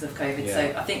anyway because of COVID.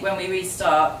 So I think when we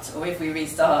restart, or if we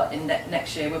restart in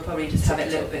next year, we'll probably just have it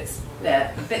a little bit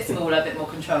a bit smaller, a bit more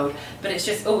controlled. But it's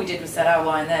just all we did was sell our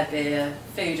wine, their beer,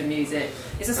 food and music.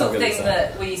 It's the sort of thing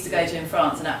that we used to go to in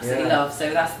France and absolutely love.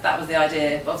 So that was the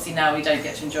idea. But obviously now we don't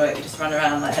get to enjoy it. We just run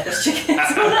around like headless chickens.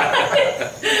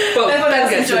 Well, Ben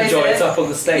gets to enjoy it up on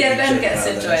the stage. Yeah, Ben gets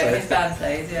to enjoy it when his band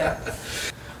plays. Yeah.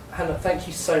 Hannah, thank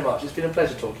you so much. It's been a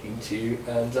pleasure talking to you,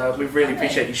 and we really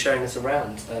appreciate you showing us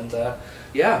around. And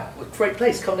yeah, a great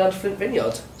place. Come down to Flint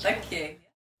Vineyard. Thank you.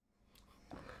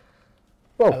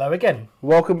 Well, hello again.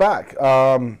 Welcome back.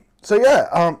 So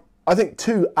yeah, I think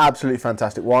two absolutely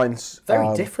fantastic wines.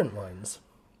 Very different wines.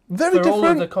 Very for different. all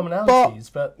of the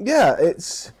commonalities, but yeah,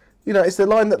 it's it's the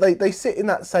line that they sit in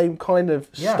that same kind of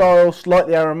style,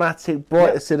 slightly aromatic,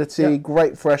 bright acidity,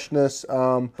 great freshness.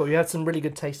 But we had some really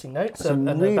good tasting notes and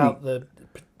about the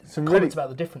comments about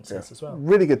the differences as well.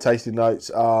 Really good tasting notes.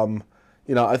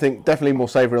 I think definitely more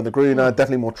savoury on the Gruner,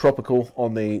 definitely more tropical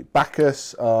on the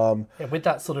Bacchus. With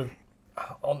that sort of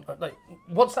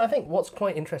what's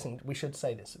quite interesting, we should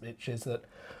say this, which is that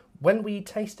when we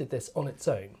tasted this on its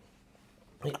own,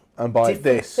 and by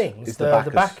this things, is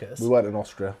the Bacchus. We weren't in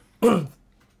Austria. I'll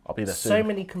be there soon. So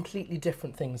many completely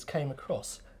different things came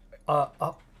across.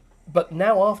 But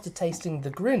now after tasting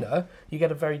the Gruner, you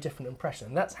get a very different impression.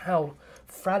 And that's how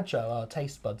fragile our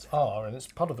taste buds are. And it's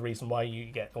part of the reason why you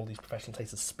get all these professional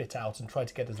tasters spit out and try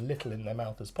to get as little in their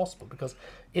mouth as possible, because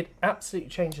it absolutely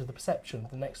changes the perception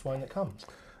of the next wine that comes.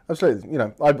 Absolutely.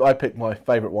 I pick my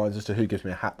favourite wines as to who gives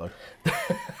me a hat, though.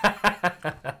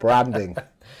 Branding.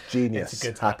 Genius.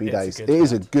 Happy days. It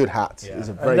is a good hat. Yeah. It's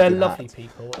a very they're good lovely hat.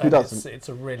 people. Who doesn't? It's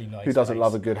a really nice Who doesn't place.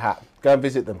 love a good hat? Go and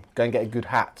visit them. Go and get a good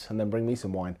hat and then bring me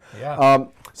some wine. Yeah.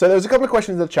 So there was a couple of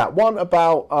questions in the chat. One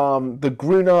about the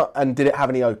Gruner and did it have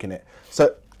any oak in it?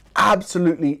 So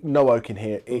absolutely no oak in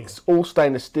here. It's all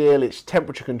stainless steel. It's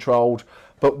temperature controlled.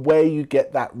 But where you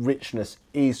get that richness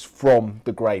is from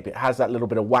the grape. It has that little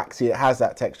bit of waxy, it has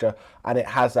that texture, and it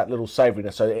has that little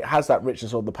savouriness. So it has that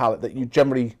richness on the palate that you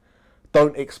generally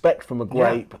don't expect from a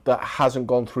grape that hasn't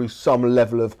gone through some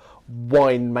level of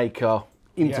winemaker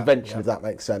intervention, if that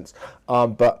makes sense.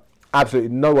 But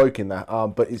absolutely no oak in there.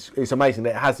 But it's amazing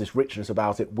that it has this richness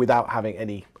about it without having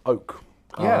any oak.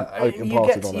 Oak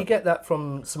imparted on it. You get that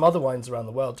from some other wines around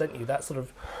the world, don't you? That sort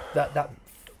of that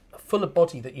fuller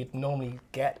body that you'd normally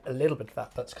get, a little bit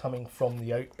of that's coming from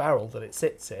the oak barrel that it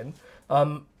sits in,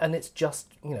 and it's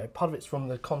just part of it's from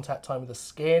the contact time with the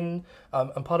skin,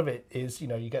 and part of it is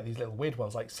you get these little weird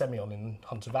ones like Semillon in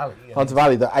Hunter Valley. Hunter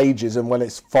Valley that ages, and when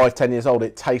it's 5-10 years old,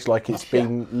 it tastes like it's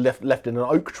been left in an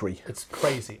oak tree. It's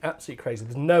crazy, absolutely crazy.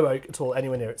 There's no oak at all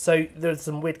anywhere near it. So there's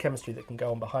some weird chemistry that can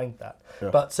go on behind that.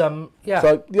 But So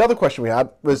the other question we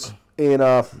had was, in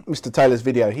Mr. Taylor's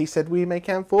video, he said we make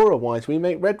amphora wines, we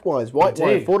make red wines, white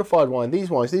wine, fortified wine, these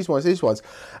wines,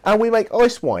 and we make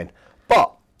ice wine.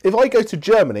 But if I go to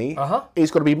Germany,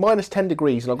 it's got to be minus 10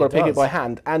 degrees and I've got to pick it by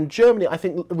hand. And Germany, I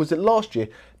think, was it last year,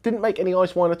 didn't make any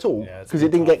ice wine at all because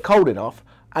it didn't get cold enough.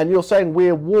 And you're saying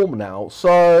we're warm now,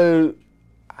 so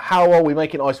how are we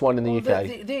making ice wine in the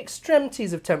UK? The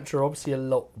extremities of temperature are obviously a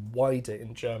lot wider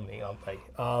in Germany, aren't they?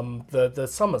 The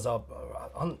summers are,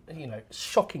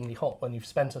 shockingly hot when you've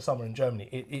spent a summer in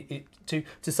Germany.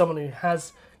 To someone who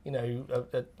has, who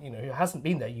hasn't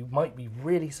been there, you might be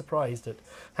really surprised at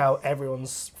how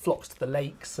everyone's flocks to the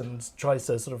lakes and tries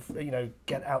to sort of,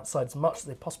 get outside as much as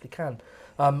they possibly can.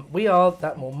 We are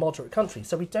that more moderate country,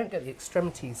 so we don't get the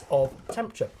extremities of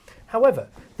temperature. However,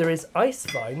 there is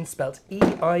Eiswein, spelt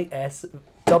E-I-S-W-E-I-N.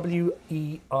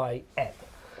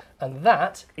 And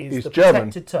that is the German.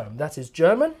 protected term. That is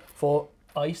German for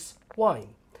ice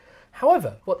wine.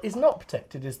 However, what is not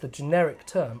protected is the generic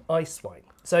term ice wine.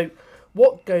 So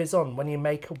what goes on when you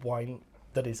make a wine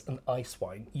that is an ice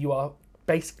wine? You are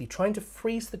basically trying to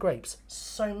freeze the grapes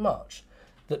so much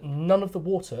that none of the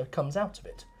water comes out of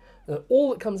it. All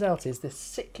that comes out is this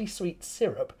sickly sweet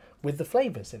syrup with the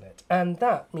flavours in it. And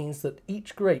that means that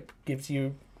each grape gives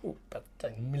you about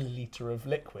a milliliter of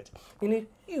liquid. You need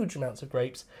huge amounts of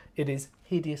grapes. It is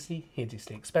hideously,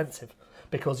 hideously expensive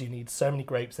because you need so many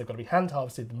grapes. They've got to be hand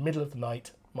harvested in the middle of the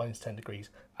night, -10 degrees,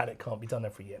 and it can't be done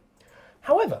every year.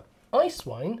 However, ice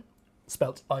wine,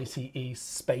 spelt ICE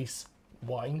space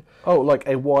wine. Oh, like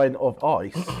a wine of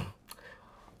ice.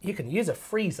 You can use a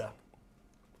freezer.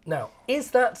 Now,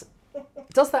 does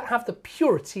that have the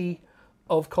purity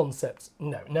of concept?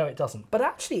 No, it doesn't. But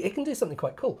actually, it can do something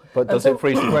quite cool. But does it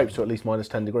freeze the grapes to at least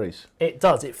 -10 degrees? It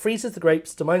does. It freezes the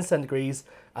grapes to -10 degrees,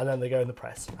 and then they go in the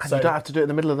press. And you don't have to do it in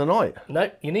the middle of the night?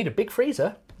 No, you need a big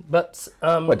freezer, but...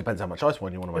 well, it depends how much ice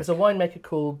wine you want to make. There's a winemaker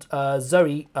called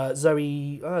Zoe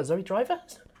Driver?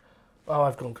 Oh,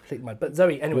 I've gone completely mad. But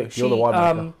Zoe, anyway, You're the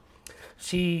winemaker.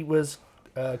 She was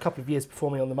a couple of years before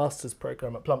me on the Masters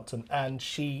programme at Plumpton, and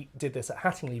she did this at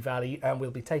Hattingley Valley, and we'll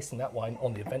be tasting that wine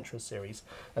on the Adventurers series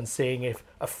and seeing if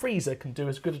a freezer can do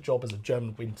as good a job as a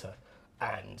German winter.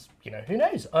 And, you know, who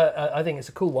knows? I think it's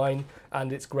a cool wine,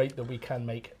 and it's great that we can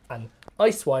make an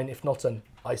ice wine, if not an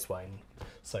ice wine.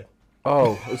 So...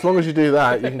 Oh, as long as you do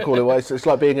that, you can call it what it's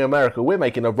like being in America. We're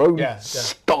making a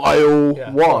Rhone-style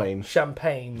wine.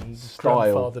 Champagne,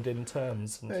 Style. grandfathered in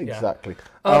terms. And, Exactly.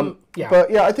 Yeah.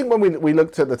 But yeah, I think when we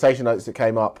looked at the tasting notes that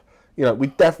came up, you know, we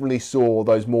definitely saw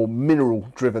those more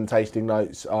mineral-driven tasting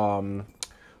notes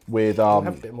with I'll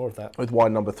have a bit more of that. with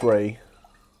wine number 3.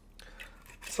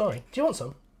 Sorry, do you want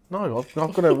some? No, I've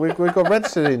got to. We've got Red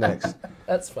City next.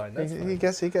 That's fine. That's fine. He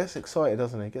gets excited,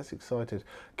 doesn't he? He gets excited.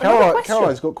 Another question.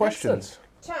 Caroline's got questions.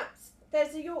 Chaps,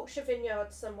 there's a Yorkshire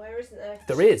vineyard somewhere, isn't there?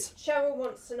 There is. Cheryl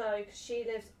wants to know because she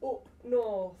lives up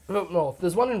north. Up north.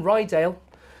 There's one in Rydale.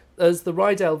 There's the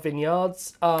Rydale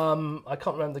Vineyards. I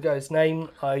can't remember the guy's name.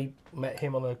 I met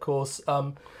him on a course.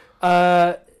 And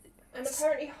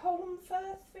apparently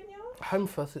Holmfirth Vineyard?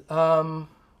 Holmfirth.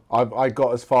 I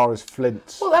got as far as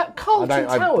Flint. Well, that Carlton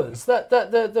Towers, the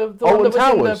Oh, one that was in the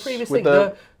Towers, previous with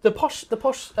thing, the posh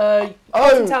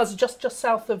Carlton Towers are just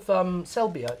south of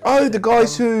Selby. Oh, the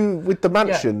guys who with the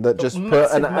mansion that just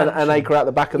put an acre out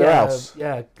the back of their house.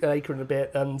 Yeah, an acre and a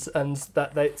bit, and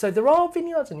so there are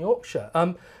vineyards in Yorkshire.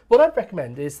 What I'd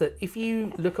recommend is that if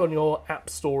you look on your app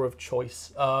store of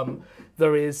choice,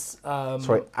 there is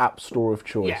Sorry, app store of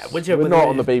choice. yeah, whichever We're not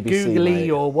on the BBC, Googly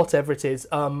mate. or whatever it is.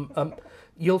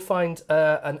 You'll find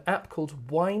an app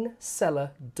called Wine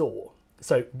Cellar Door.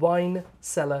 So Wine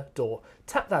Cellar Door.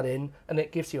 Tap that in and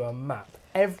it gives you a map.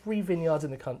 Every vineyard in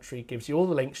the country gives you all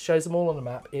the links, shows them all on the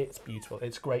map. It's beautiful.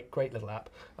 It's great, great little app.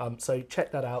 So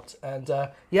check that out and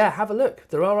yeah, have a look.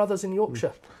 There are others in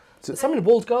Yorkshire. There's some in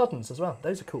walled gardens as well.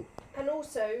 Those are cool. And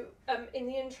also, in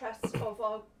the interests of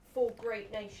our 4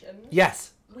 great nations,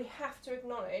 Yes. we have to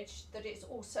acknowledge that it's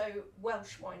also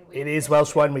Welsh Wine Week. It is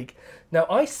Welsh Wine Week. Now,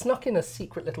 I snuck in a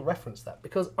secret little reference to that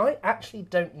because I actually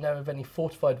don't know of any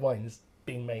fortified wines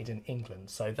being made in England,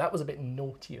 so that was a bit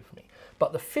naughty of me.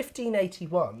 But the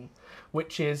 1581,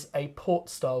 which is a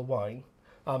port-style wine,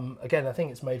 again, I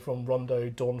think it's made from Rondo,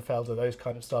 Dornfelder, those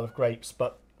kind of style of grapes,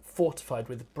 but fortified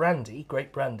with brandy,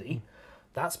 great brandy.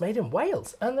 That's made in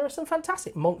Wales, and there are some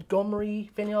fantastic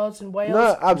Montgomery vineyards in Wales.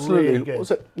 No, absolutely. Really good.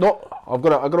 Was it not? I've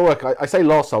got to work. I say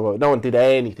last summer, no one did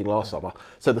anything last summer.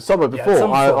 So the summer before,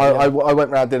 I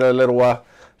went round, did a little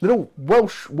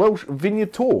Welsh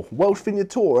vineyard tour,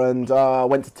 and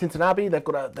went to Tintern Abbey. They've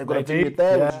got a vineyard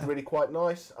there, which is really quite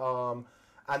nice.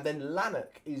 And then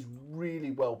Lanark is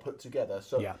really well put together.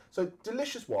 So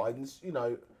delicious wines, you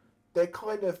know, they're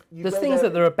kind of there's things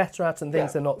that they're better at and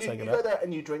things they're not so good at. You go there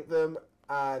and you drink them.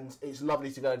 And it's lovely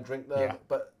to go and drink them,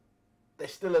 but they're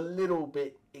still a little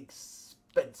bit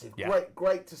expensive. Yeah.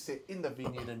 Great to sit in the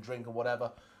vineyard and drink or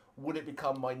whatever. Would it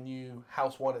become my new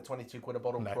house wine at 22 quid a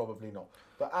bottle? No. Probably not.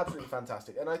 But absolutely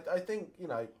fantastic. And I think, you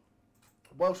know,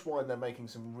 Welsh wine, they're making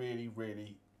some really,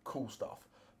 really cool stuff.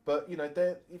 But, you know,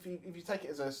 if you take it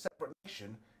as a separate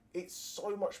nation, it's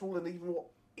so much smaller than even what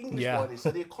English wine is.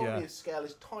 So the economy of scale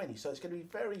is tiny. So it's going to be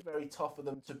very, very tough for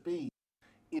them to be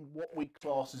in what we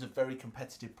class as a very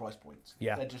competitive price point.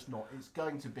 Yeah. They're just not. It's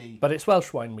going to be... But it's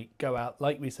Welsh Wine Week. Go out,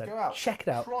 like we said. Go out. Check it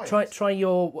out. Try Try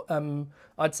your...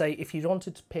 I'd say if you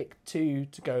wanted to pick 2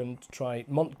 to go and try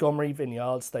Montgomery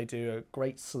Vineyards, they do a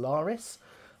great Solaris.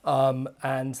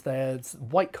 And there's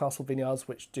White Castle Vineyards,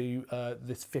 which do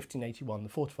this 1581, the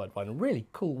fortified wine, a really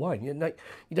cool wine.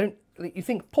 You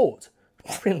think port,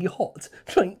 it's really hot,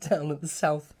 right down in the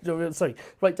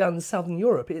southern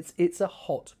Europe. It's a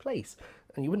hot place,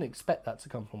 and you wouldn't expect that to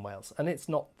come from Wales. And it's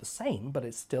not the same, but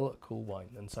it's still a cool wine,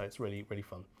 and so it's really, really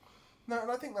fun. No,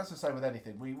 and I think that's the same with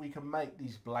anything. We can make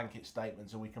these blanket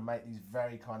statements, or we can make these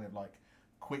very kind of like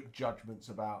quick judgments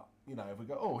about, if we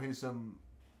go, oh, here's some,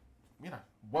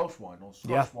 Welsh wine or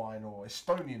Scotch wine or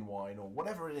Estonian wine or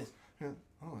whatever it is. Oh,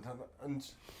 I don't know. And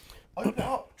open it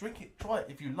up, drink it, try it.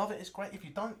 If you love it, it's great. If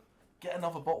you don't, get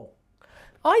another bottle.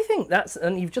 I think that's,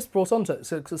 and you've just brought on to it,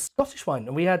 so it's Scottish wine,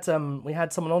 and we had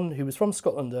someone on who was from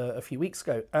Scotland a few weeks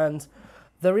ago, and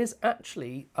there is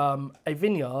actually a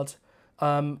vineyard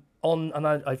and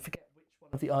I forget which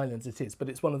one of the islands it is, but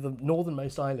it's one of the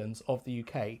northernmost islands of the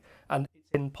UK, and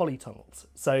it's in polytunnels.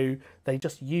 So they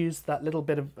just use that little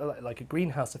bit of like a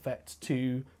greenhouse effect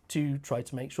to try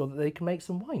to make sure that they can make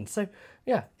some wine. So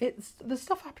yeah, there's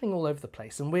stuff happening all over the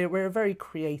place, and we're very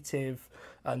creative,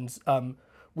 and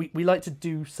we like to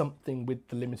do something with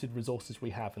the limited resources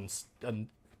we have, and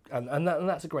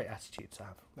that's a great attitude to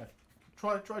have. Yeah.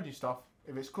 Try new stuff.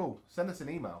 If it's cool, send us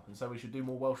an email and say we should do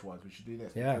more Welsh wines. We should do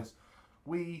this because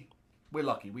we're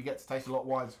lucky. We get to taste a lot of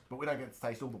wines, but we don't get to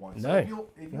taste all the wines. No. So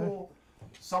if you're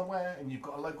somewhere and you've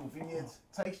got a local vineyard,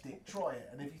 taste it, try it,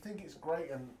 and if you think it's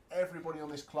great and everybody on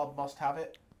this club must have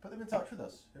it, put them in touch with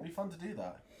us. It'd be fun to do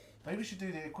that. Maybe we should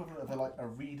do the equivalent of a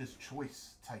reader's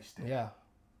choice tasting. Yeah.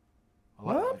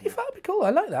 That'd be cool.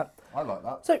 I like that. I like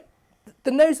that. So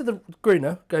the nose of the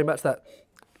Gruner, going back to that,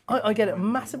 I get a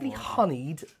massively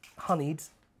honeyed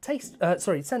taste.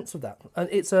 Sense of that, and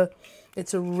it's a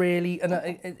really, and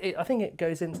I think it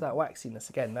goes into that waxiness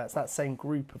again. That's that same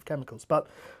group of chemicals, but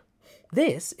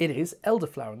it is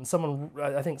elderflower, and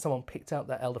I think someone picked out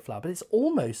that elderflower, but it's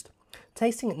almost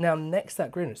tasting it now next to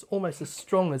that Gruner. It's almost as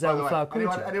strong as elderflower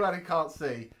culture. Anyone who can't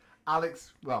see,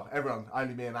 Alex, well, everyone,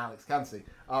 only me and Alex can see.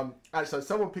 Actually,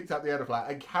 someone picked up the elderflower,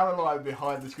 and Caroline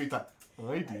behind the screen like,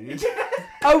 I did.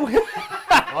 Oh.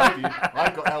 I did.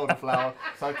 I got elderflower.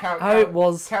 So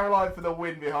Caroline for the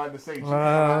win behind the scenes. She'll come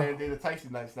out here and do the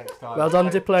tasting notes next time. Well done,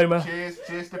 diploma. Cheers,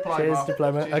 diploma. Cheers,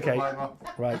 diploma. Cheers, okay, diploma.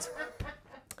 Right.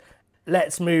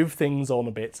 Let's move things on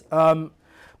a bit.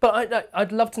 But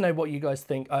I'd love to know what you guys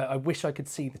think. I wish I could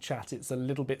see the chat. It's a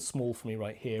little bit small for me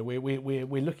right here.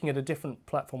 We're looking at a different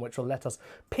platform which will let us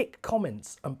pick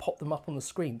comments and pop them up on the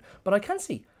screen. But I can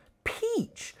see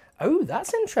peach. Oh,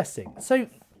 that's interesting. So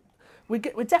we're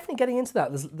definitely getting into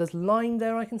that. There's lime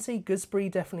there, I can see. Gooseberry,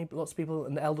 definitely lots of people,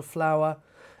 and elderflower.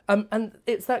 And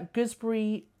it's that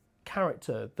gooseberry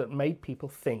character that made people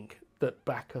think that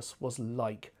Bacchus was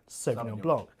like Sauvignon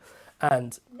Blanc.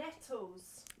 And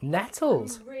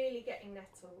Nettles. I'm really getting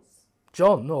nettles.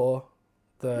 John, or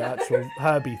the actual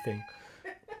Herbie thing?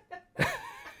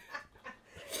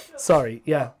 Sorry,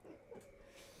 yeah.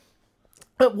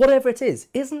 But whatever it is,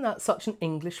 isn't that such an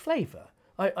English flavour?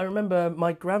 I remember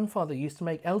my grandfather used to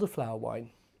make elderflower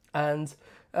wine, and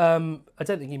I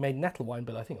don't think he made nettle wine,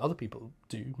 but I think other people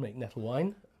do make nettle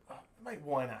wine. Make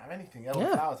wine out of anything.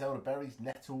 Elderflowers, elderberries,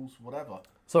 nettles, whatever.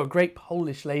 So a great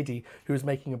Polish lady who was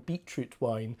making a beetroot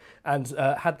wine and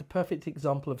had the perfect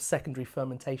example of secondary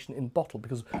fermentation in bottle,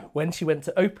 because when she went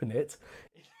to open it,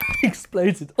 it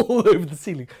exploded all over the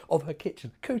ceiling of her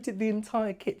kitchen, coated the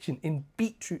entire kitchen in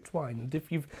beetroot wine. And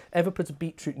if you've ever put a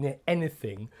beetroot near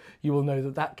anything, you will know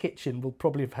that that kitchen will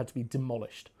probably have had to be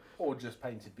demolished. Or just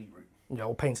painted beetroot. Yeah,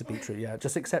 or painted beetroot, yeah.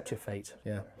 Just accept your fate,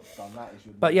 yeah. That is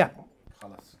your but yeah.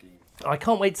 Colour scheme. I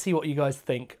can't wait to see what you guys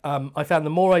think. I found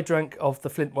the more I drank of the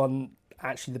Flint one,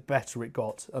 actually the better it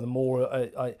got, and the more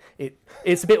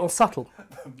it's a bit more subtle.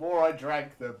 The more I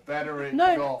drank, the better it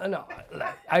got. No,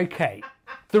 okay.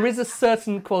 There is a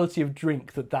certain quality of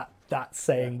drink that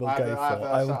saying will go for.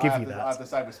 I will give you that. I have the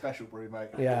same with Special Brew, mate.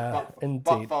 Yeah, indeed.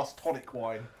 Buckfast tonic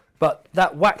wine. But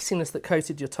that waxiness that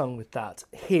coated your tongue with that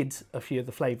hid a few of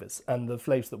the flavours, and the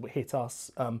flavours that hit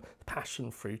us, passion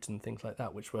fruit and things like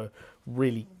that, which were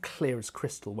really clear as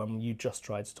crystal when you just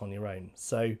tried it on your own.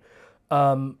 So,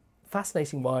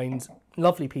 fascinating wines,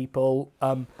 lovely people.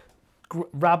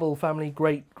 Rabl family,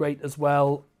 great as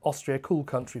well. Austria, cool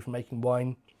country for making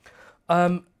wine.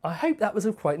 I hope that was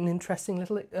quite an interesting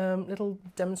little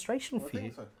demonstration for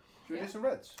you. So. Should we do some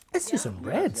reds? Let's do some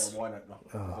reds. Wine opener.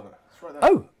 It's right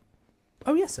there.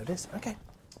 Oh yes, it is. Okay.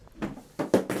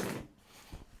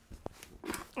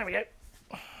 There we go.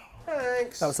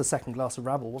 Thanks. That was the second glass of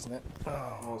Rabl, wasn't it?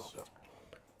 Oh.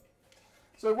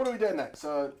 So what are we doing next?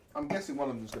 I'm guessing one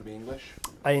of them's going to be English.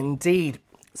 Indeed.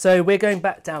 So we're going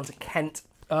back down to Kent.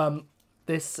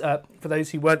 This, for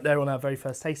those who weren't there on our very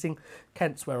first tasting,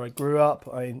 Kent's where I grew up.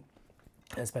 I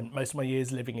spent most of my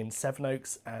years living in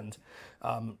Sevenoaks, and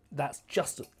that's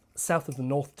just south of the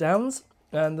North Downs.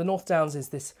 And the North Downs is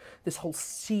this whole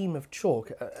seam of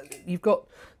chalk. You've got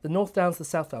the North Downs, the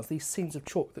South Downs, these seams of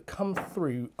chalk that come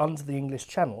through under the English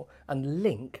Channel and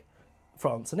link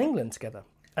France and England together.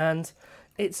 And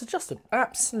it's just an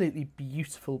absolutely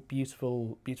beautiful,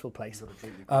 beautiful, beautiful place.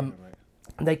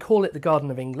 They call it the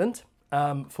Garden of England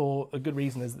for a good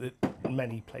reason, is that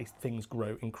many things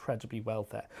grow incredibly well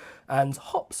there. And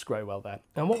hops grow well there.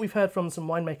 And what we've heard from some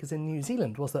winemakers in New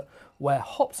Zealand was that where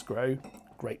hops grow,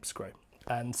 grapes grow.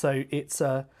 And so it's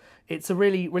a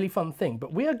really, really fun thing.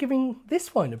 But we are giving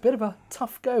this wine a bit of a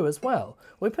tough go as well.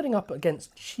 We're putting up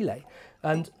against Chile.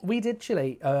 And we did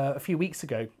Chile a few weeks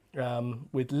ago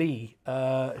with Lee,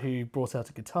 who brought out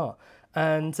a guitar.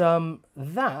 And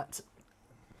that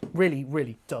really,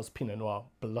 really does Pinot Noir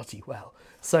bloody well.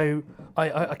 So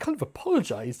I kind of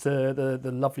apologise to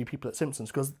the lovely people at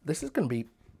Simpsons, because this is going to be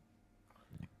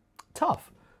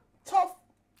tough. Tough,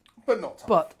 but not tough.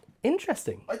 But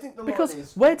interesting. I think the because line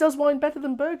is, where does wine better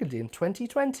than Burgundy? In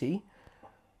 2020,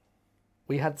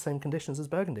 we had the same conditions as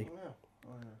Burgundy. Yeah.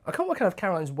 I can't work out if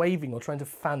Caroline's waving or trying to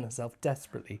fan herself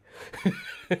desperately.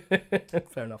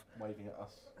 Fair enough. Waving at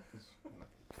us.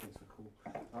 Things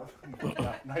were cool.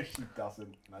 No, she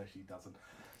doesn't. No, she doesn't.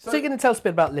 So you're going to tell us a bit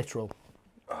about Literal.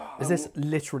 Is this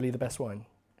literally the best wine?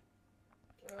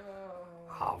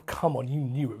 Oh, come on. You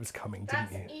knew it was coming,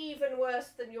 didn't That's you? even worse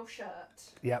than your shirt.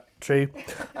 Yep, true.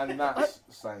 And that's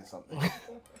saying something.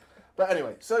 But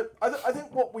anyway, so I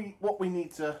think what we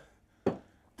need to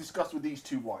discuss with these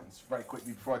two wines very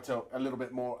quickly before I tell a little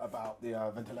bit more about the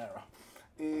Ventolera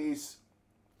is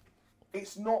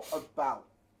it's not about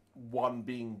one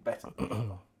being better than the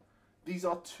other. These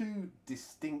are two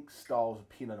distinct styles of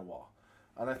Pinot Noir,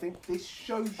 and I think this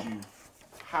shows you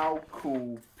how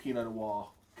cool Pinot Noir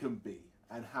can be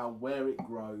and how where it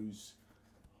grows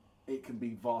it can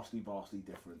be vastly, vastly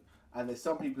different. And there's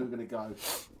some people who are going to go,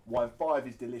 wine 5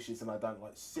 is delicious and I don't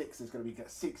like 6. There's going to be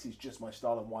 6 is just my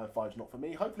style and wine 5 is not for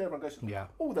me. Hopefully everyone goes,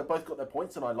 oh, they've both got their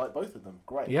points and I like both of them.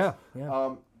 Great. Yeah,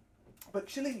 yeah. But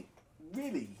Chile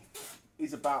really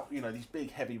is about, you know, these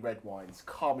big heavy red wines,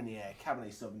 Carmenere,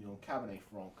 Cabernet Sauvignon, Cabernet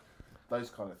Franc, those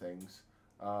kind of things.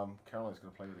 Caroline's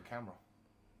going to play with the camera,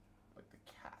 like the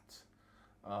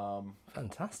cat.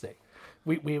 Fantastic.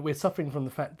 We're suffering from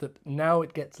the fact that now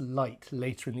it gets light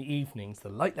later in the evenings. The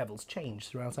light levels change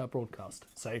throughout our broadcast.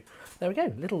 So there we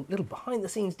go. Little behind the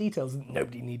scenes details that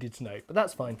nobody needed to know, but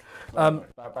that's fine. Back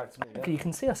to me. Yeah? You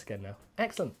can see us again now.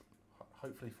 Excellent.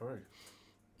 Hopefully for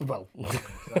who? Well.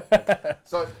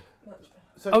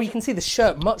 So oh, you can see the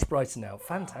shirt much brighter now.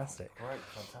 Fantastic. Great,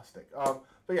 fantastic.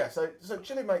 But yeah, so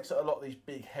Chile makes a lot of these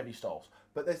big, heavy styles.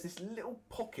 But there's this little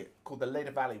pocket called the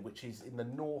Leda Valley, which is in the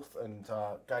north and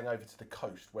going over to the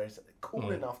coast, where it's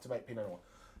cool enough to make Pinot Noir.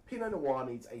 Pinot Noir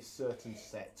needs a certain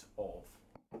set of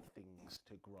things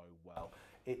to grow well.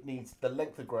 It needs the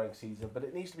length of growing season, but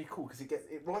it needs to be cool because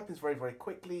it ripens very, very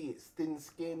quickly. It's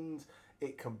thin-skinned.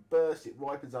 It can burst. It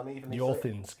ripens unevenly. You're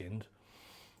thin-skinned.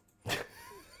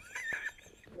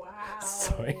 Wow.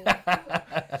 Sorry.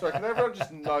 Sorry, can everyone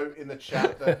just note in the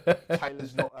chat that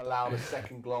Taylor's not allowed a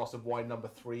second glass of wine number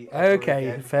 3 ever Okay,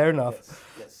 again? fair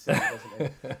enough. Gets sick,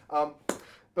 doesn't it?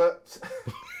 But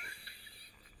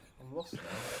I'm lost now.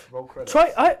 Roll credits.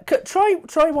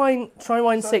 Try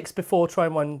wine 6 before try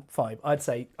wine 5. I'd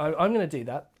say I'm going to do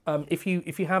that. If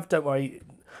you have, don't worry.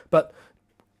 But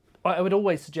I would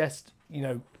always suggest, you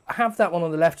know, have that one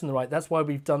on the left and the right. That's why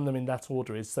we've done them in that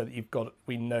order, is so that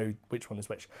we know which one is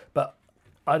which. But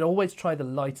I'd always try the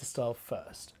lighter style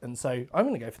first, and so I'm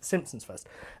going to go for the Simpsons first.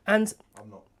 And I'm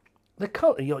not. the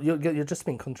colour, you're just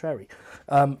being contrary,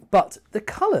 but the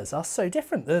colours are so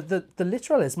different. The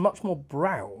Litoral is much more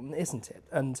brown, isn't it,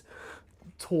 and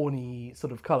tawny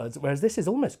sort of colours, whereas this is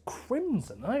almost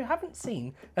crimson. I haven't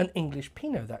seen an English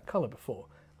Pinot that colour before,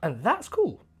 and that's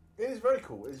cool. It is very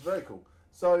cool. It is very cool.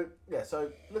 So yeah,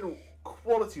 so little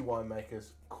quality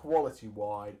winemakers, quality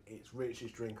wine. It's rich,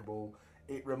 it's drinkable.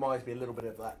 It reminds me a little bit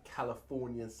of that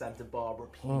Californian Santa Barbara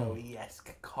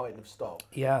Pinot-esque kind of style.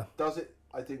 Yeah. Does it?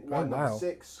 I think wine number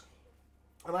 6.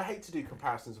 And I hate to do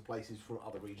comparisons of places from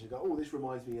other regions. Go, oh, this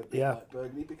reminds me a bit like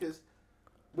Burgundy, because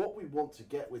what we want to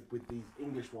get with these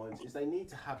English wines is they need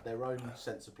to have their own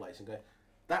sense of place and go,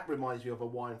 that reminds me of a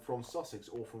wine from Sussex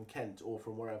or from Kent or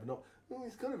from wherever. Not, Well,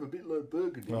 it's kind of a bit like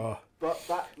Burgundy, Oh. but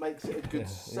that makes it a good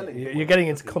selling. You're getting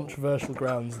into controversial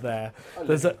grounds there.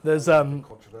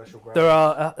 Controversial ground. There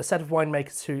are a set of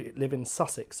winemakers who live in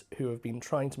Sussex who have been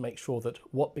trying to make sure that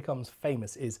what becomes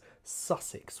famous is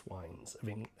Sussex wines,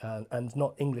 and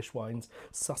not English wines,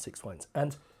 Sussex wines.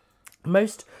 And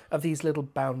most of these little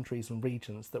boundaries and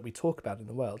regions that we talk about in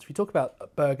the world, if you talk about a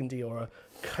Burgundy or a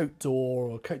Côte d'Or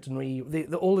or Côte de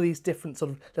Nuits, all of these different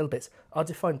sort of little bits are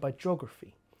defined by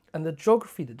geography. And the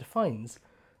geography that defines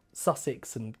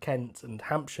Sussex and Kent and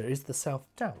Hampshire is the South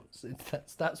Downs.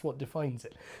 That's what defines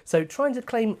it. So trying to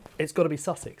claim it's got to be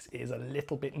Sussex is a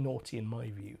little bit naughty in my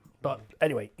view. But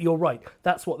anyway, you're right.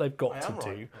 That's what they've got to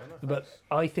do. But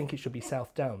I think it should be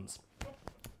South Downs.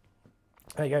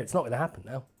 There you go. It's not going to happen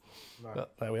now. No.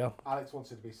 But there we are. Alex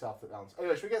wants it to be South Downs.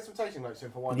 Anyway, should we get some tasting notes in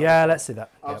for wine? Yeah, let's see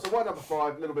that. So wine number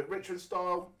 5, a little bit richer in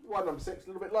style. Wine number 6, a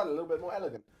little bit lighter, a little bit more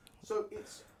elegant. So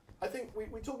it's, I think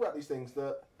we talk about these things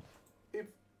that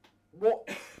what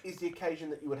is the occasion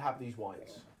that you would have these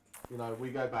wines? You know, we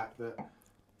go back that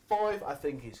 5, I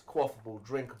think, is quaffable,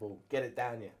 drinkable, get it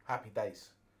down you, happy days.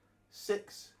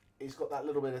 6, it's got that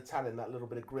little bit of tannin, that little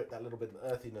bit of grit, that little bit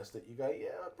of earthiness that you go, yeah,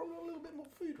 I'd probably want a little bit more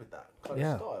food with that kind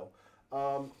of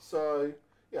style. So,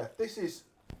 yeah, this is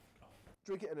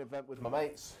drink it at an event with my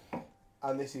mates,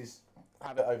 and this is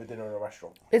have it over dinner in a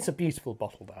restaurant. It's a beautiful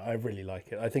bottle, that I really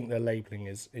like it. I think their labelling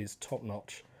is top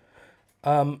notch.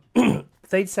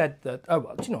 They said that,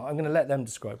 do you know what? I'm going to let them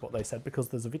describe what they said because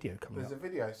there's a video coming up. There's a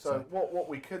video. So what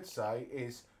we could say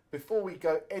is, before we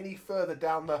go any further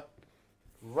down the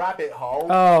rabbit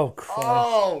hole... Oh, Christ.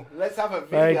 Oh, let's have a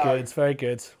video. Very good, very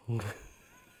good.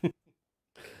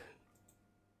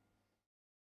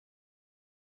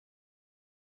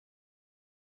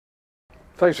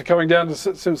 Thanks for coming down to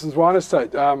Simpsons Wine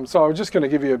Estate. So I was just going to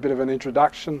give you a bit of an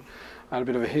introduction and a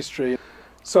bit of a history.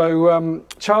 So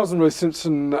Charles and Ruth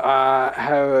Simpson Charles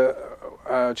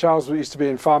used to be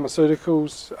in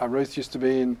pharmaceuticals, Ruth used to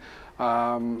be in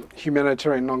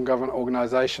humanitarian non-government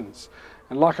organisations.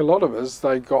 And like a lot of us,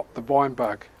 they got the wine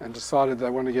bug and decided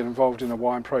they want to get involved in a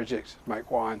wine project,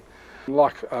 make wine.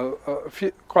 Like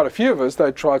quite a few of us,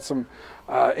 they tried some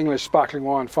English sparkling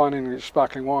wine, fine English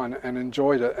sparkling wine, and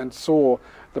enjoyed it and saw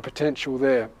the potential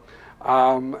there.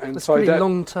 And it's so a pretty that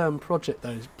long-term project,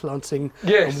 though, planting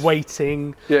Yes. and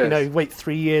waiting. Yes. You know, wait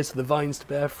 3 years for the vines to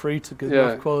bear fruit of good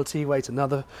enough quality. Wait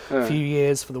another few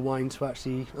years for the wine to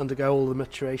actually undergo all the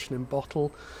maturation in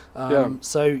bottle.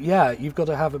 So yeah, you've got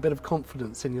to have a bit of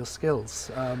confidence in your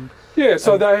skills.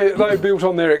 So they built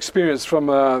on their experience from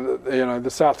the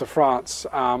south of France,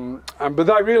 but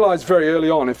they realised very early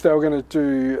on if they were going to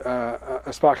do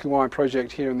a sparkling wine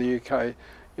project here in the UK,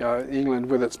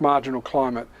 England with its marginal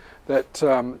climate, that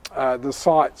the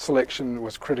site selection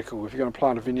was critical if you're going to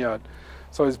plant a vineyard.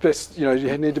 So it's best, you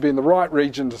need to be in the right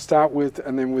region to start with,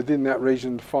 and then within that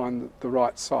region to find the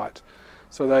right site.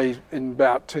 So they, in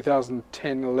about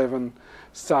 2010-11,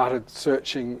 started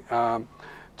searching,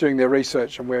 doing their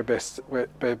research on where best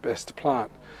to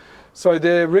plant. So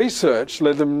their research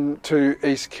led them to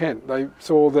East Kent. They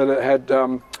saw that it had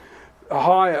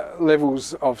higher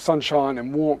levels of sunshine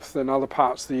and warmth than other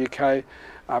parts of the UK.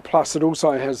 Plus, it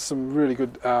also has some really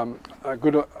good,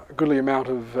 goodly amount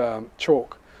of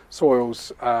chalk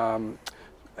soils, and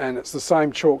it's the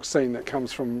same chalk scene that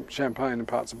comes from Champagne and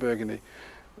parts of Burgundy.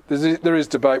 There is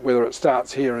debate whether it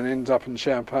starts here and ends up in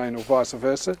Champagne or vice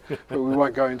versa, but we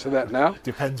won't go into that now.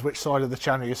 Depends which side of the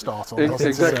channel you start on.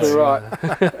 Exactly right.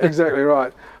 Exactly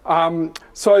right.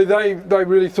 So they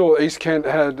really thought East Kent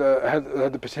had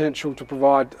the potential to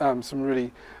provide some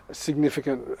really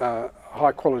significant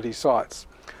high quality sites.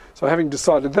 So having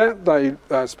decided that, they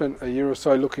spent a year or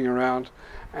so looking around,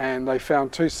 and they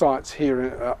found 2 sites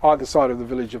here either side of the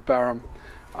village of Barham.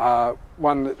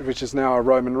 One which is now a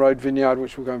Roman Road vineyard,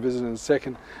 which we'll go and visit in a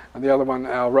second, and the other one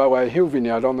our Railway Hill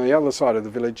vineyard on the other side of the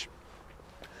village.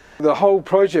 The whole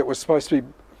project was supposed to be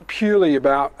purely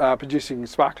about producing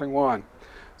sparkling wine.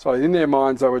 So in their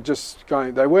minds they were just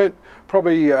going, they weren't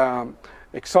probably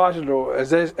excited or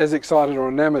as excited or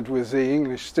enamoured with the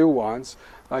English still wines.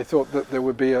 They thought that there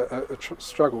would be a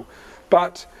struggle.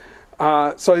 But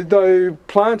so though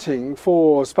planting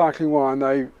for sparkling wine,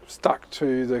 they stuck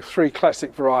to the 3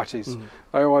 classic varieties.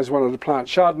 They always wanted to plant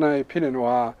Chardonnay, Pinot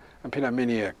Noir and Pinot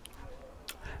Meunier.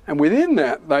 And within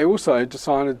that, they also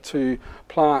decided to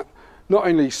plant not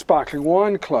only sparkling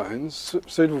wine clones,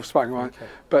 suitable for sparkling wine,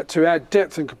 but to add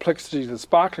depth and complexity to the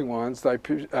sparkling wines, they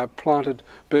planted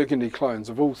Burgundy clones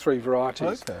of all 3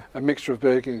 varieties, a mixture of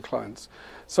Burgundy clones.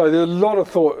 So there a lot of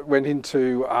thought went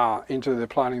into the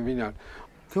planting vineyard.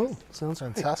 Cool, sounds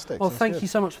fantastic. Well, Sounds thank good. you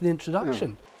so much for the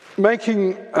introduction.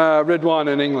 Making red wine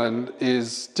in England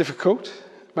is difficult.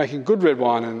 Making good red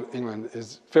wine in England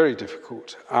is very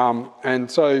difficult. And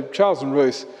so Charles and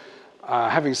Ruth,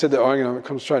 having said that I'm going to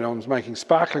concentrate on making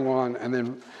sparkling wine and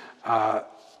then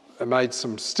made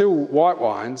some still white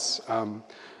wines,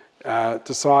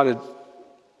 decided,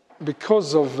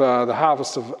 because of the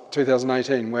harvest of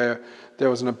 2018, where there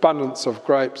was an abundance of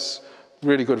grapes,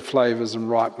 really good flavours and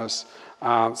ripeness,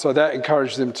 so that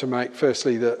encouraged them to make,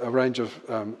 firstly, a range of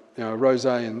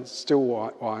rosé and still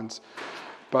white wines.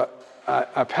 But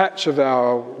a patch of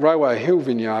our Railway Hill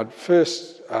vineyard,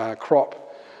 first crop,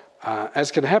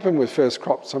 as can happen with first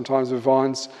crop sometimes with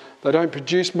vines, they don't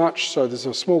produce much, so there's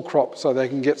a small crop so they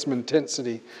can get some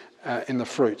intensity in the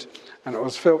fruit. And it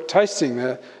was felt tasting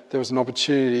there was an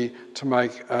opportunity to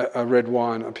make a red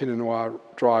wine, a Pinot Noir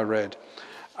dry red.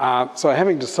 So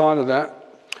having decided that,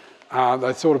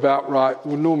 they thought about, right,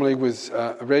 well, normally with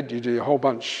a red you do a whole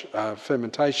bunch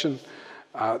fermentation.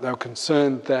 They were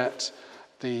concerned that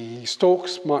the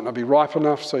stalks might not be ripe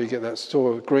enough, so you get that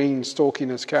sort of green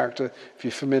stalkiness character if you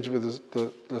ferment with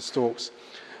the stalks.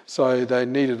 So they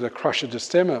needed a crusher de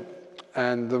stemmer,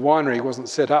 and the winery wasn't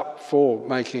set up for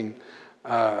making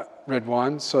red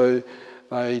wine, so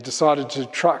they decided to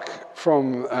truck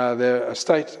from their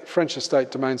estate, French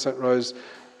estate, Domaine Sainte-Rose,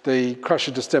 the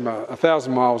crusher de stemmer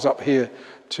 1,000 miles up here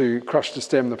to crush de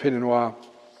stem the Pinot Noir.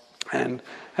 And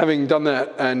having done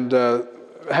that and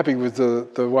happy with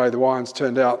the way the wines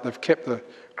turned out, they've kept the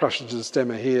crusher de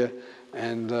stemmer here,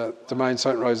 and Domaine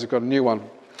Sainte-Rose have got a new one.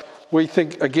 We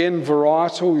think, again,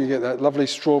 varietal, you get that lovely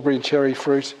strawberry cherry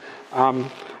fruit.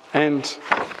 And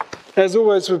as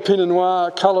always with Pinot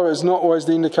Noir, colour is not always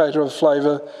the indicator of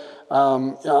flavour.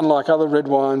 Unlike other red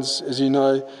wines, as you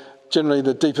know, generally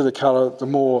the deeper the colour, the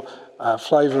more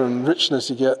flavour and richness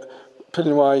you get.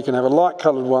 Pinot Noir, you can have a light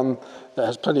coloured one that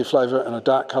has plenty of flavour and a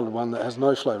dark coloured one that has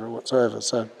no flavour whatsoever.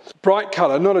 So bright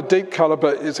colour, not a deep colour,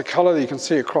 but it's a colour that you can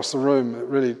see across the room,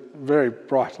 really very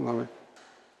bright and lovely.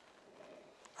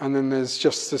 And then there's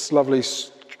just this lovely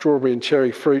strawberry and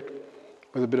cherry fruit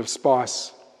with a bit of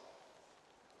spice.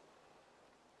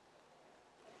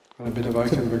 And a bit of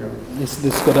oak.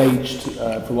 This got aged for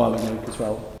a while in oak as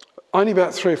well. Only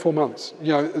about 3 or 4 months.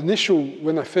 You know,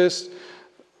 when they first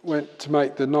went to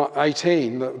make the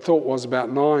 18, the thought was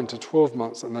about 9 to 12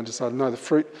 months, and they decided, no, the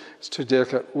fruit is too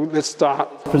delicate. Well, let's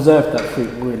start. Preserve that fruit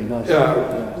really nicely.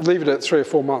 Yeah, leave it at 3 or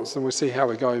 4 months, and we'll see how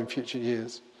we go in future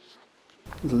years.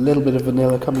 There's a little bit of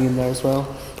vanilla coming in there as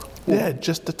well. Yeah,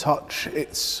 just a touch.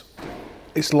 It's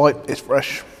light, it's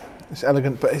fresh, it's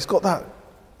elegant, but it's got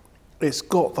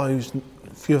those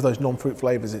few of those non-fruit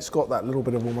flavours. It's got that little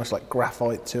bit of almost like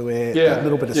graphite to it, a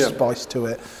little bit of spice to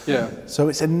it. Yeah. So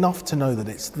it's enough to know that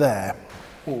it's there,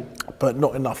 but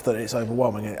not enough that it's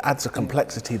overwhelming. It adds a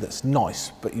complexity that's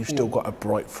nice, but you've still got a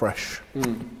bright, fresh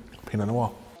Pinot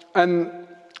Noir. And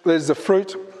there's the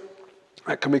fruit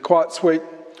that can be quite sweet,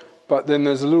 but then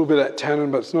there's a little bit of that tannin,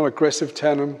 but it's not aggressive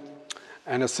tannin,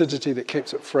 and acidity that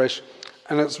keeps it fresh.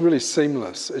 And it's really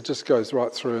seamless. It just goes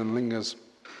right through and lingers.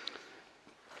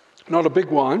 Not a big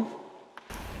wine,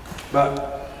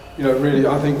 but really,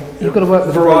 I think you've got to work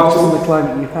the varieties in the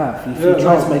climate you have. If you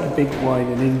try to make a big wine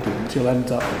in England, you'll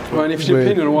end up with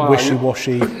Pinot Noir,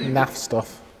 wishy-washy naff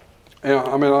stuff. Yeah,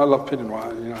 I mean, I love Pinot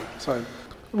Noir. So.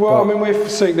 Well, I mean, we're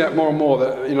seeing that more and more.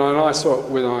 That and I saw it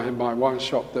when I had my wine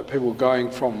shop that people were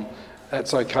going from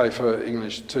that's okay for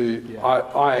English to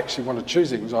I actually want to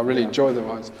choose English. I really enjoy the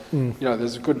wines.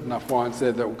 There's good enough wines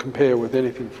there that will compare with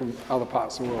anything from other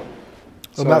parts of the world.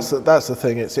 And that's the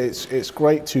thing. It's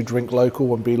great to drink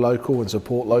local and be local and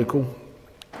support local.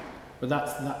 But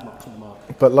that's that much on the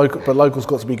market. But local's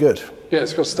got to be good. Yeah,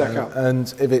 it's got to stack up.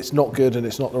 And if it's not good and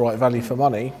it's not the right value for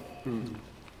money,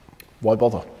 why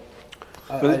bother?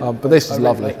 But this is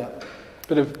lovely.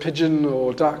 Bit of pigeon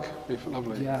or duck, be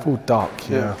lovely. Yeah. Full duck,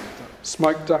 yeah.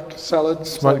 Smoked duck salad.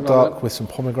 Smoked duck with some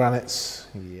pomegranates.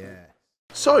 Yeah.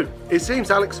 So, it seems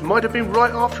Alex might have been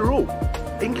right after all.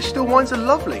 English still wines are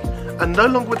lovely, and no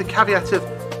longer with the caveat of,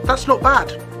 that's not bad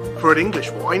for an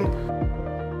English wine.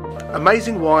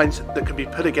 Amazing wines that can be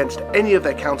put against any of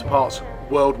their counterparts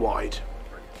worldwide.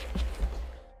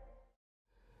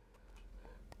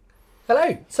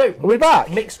 Hello. So we're back.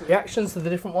 Mixed reactions to the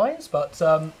different wines, but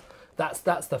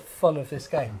that's the fun of this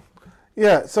game.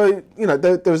 Yeah. So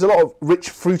there was a lot of rich,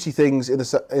 fruity things in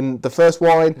the first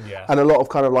wine, and a lot of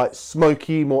kind of like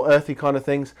smoky, more earthy kind of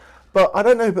things. But I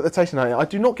don't know about the tasting note. I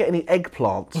do not get any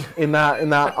eggplant in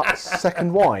that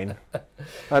second wine. I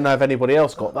don't know if anybody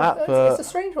else got that. But it's a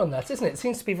strange one, that isn't it? It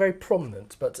seems to be very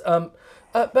prominent. But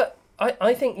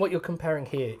I think what you're comparing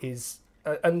here is,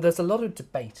 and there's a lot of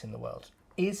debate in the world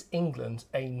is England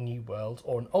a New World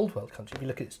or an Old World country? If you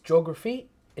look at its geography,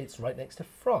 it's right next to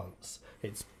France.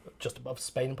 It's just above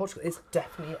Spain and Portugal. It's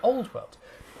definitely Old World.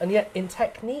 And yet in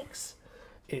techniques,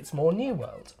 it's more New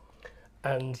World.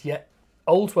 And yet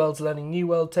Old World's learning New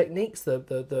World techniques.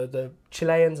 The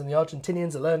Chileans and the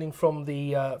Argentinians are learning from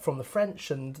the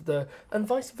French and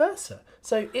vice versa.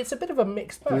 So it's a bit of a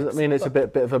mixed bag. Does that mean it's a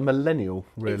bit of a millennial,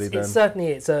 really? It's certainly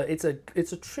it's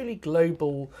a truly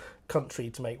global country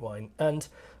to make wine. And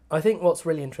I think what's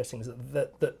really interesting is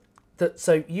that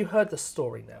so you heard the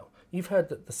story now. You've heard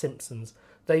that the Simpsons,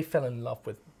 they fell in love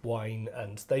with wine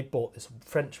and they bought this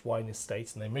French wine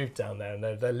estate and they moved down there and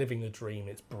they're living the dream.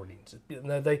 It's brilliant.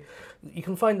 You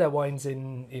can find their wines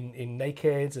in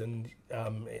Naked and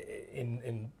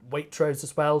in Waitrose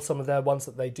as well. Some of their ones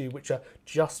that they do, which are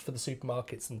just for the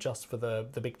supermarkets and just for the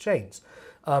big chains.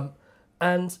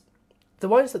 And the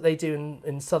wines that they do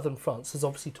in southern France has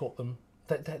obviously taught them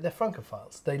that they're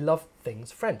Francophiles. They love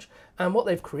things French. And what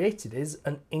they've created is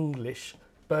an English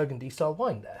Burgundy style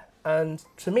wine there. And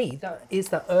to me, that is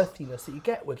that earthiness that you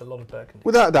get with a lot of Burgundy.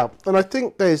 Without a doubt. And I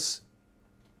think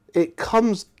it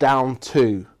comes down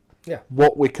to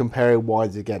what we're comparing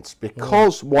wines against.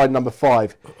 Because wine number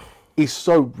 5 is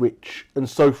so rich and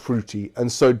so fruity and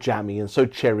so jammy and so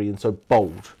cherry and so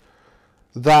bold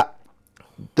that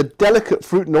the delicate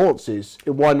fruit nuances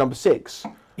in wine number 6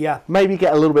 maybe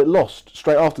get a little bit lost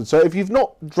straight after. So if you've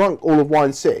not drunk all of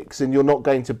wine 6 and you're not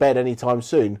going to bed anytime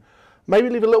soon,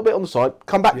 maybe leave a little bit on the side,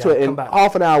 come back to it in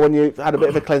half an hour when you've had a bit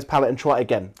of a cleansed palate and try it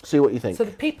again. See what you think. So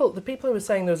the people who were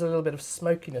saying there was a little bit of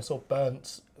smokiness or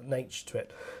burnt nature to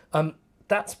it,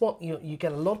 that's what you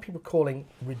get a lot of people calling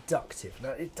reductive.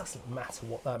 Now, it doesn't matter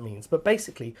what that means, but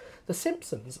basically, the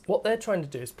Simpsons, what they're trying to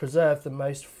do is preserve the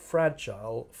most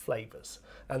fragile flavours.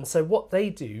 And so what they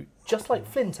do, just like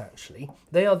Flint actually,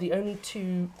 they are the only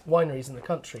 2 wineries in the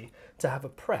country to have a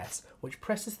press which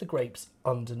presses the grapes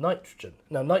under nitrogen.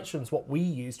 Now, nitrogen is what we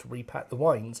use to repack the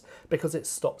wines because it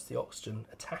stops the oxygen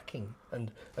attacking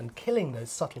and killing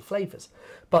those subtle flavours.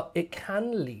 But it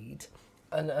can lead,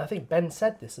 and I think Ben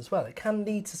said this as well, it can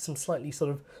lead to some slightly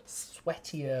sort of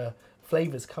sweatier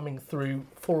flavours coming through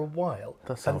for a while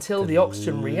until the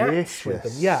oxygen reacts with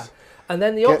them. Yeah. And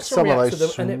then the oxygen reacts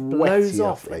with them and it blows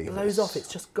off. Flavours. It blows off, it's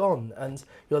just gone. And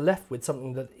you're left with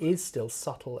something that is still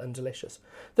subtle and delicious.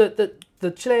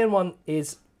 The Chilean one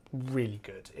is really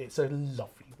good. It's a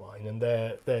lovely wine and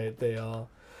they are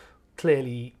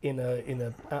clearly in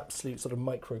a absolute sort of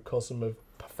microcosm of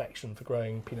perfection for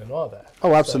growing Pinot Noir there.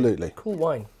 Oh, absolutely. So, cool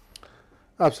wine.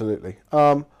 Absolutely.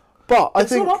 But I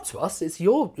think it's not up to us, it's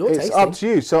your tasting. It's up to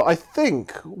you. So I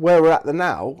think where we're at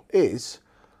now is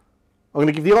I'm going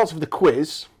to give the answer for the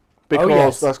quiz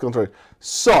because that's gone through.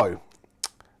 So,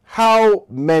 how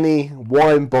many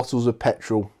wine bottles of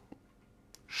petrol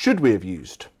should we have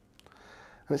used?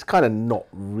 And it's kind of not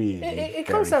really. It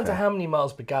comes down to how many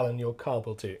miles per gallon your car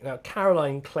will do. Now,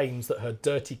 Caroline claims that her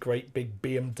dirty, great big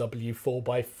BMW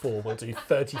 4x4 will do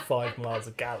 35 miles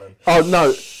a gallon. Oh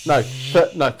no,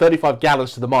 35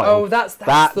 gallons to the mile. Oh, that's the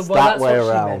one. That's way what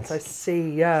around. She meant. I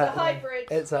see. Yeah.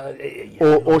 It's a hybrid. It's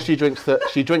or she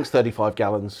drinks 35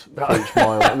 gallons for each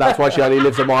mile, and that's why she only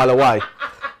lives a mile away.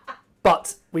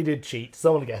 But we did cheat.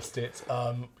 Someone guessed it.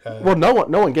 Well, no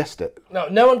one guessed it.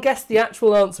 No one guessed the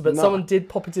actual answer, but someone did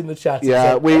pop it in the chat.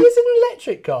 Yeah, it was an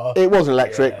electric car. It was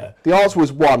electric. Yeah. The answer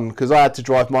was 1 because I had to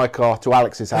drive my car to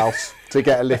Alex's house to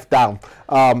get a lift down.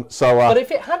 But if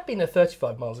it had been a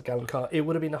 35 miles a gallon car, it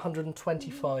would have been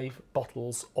 125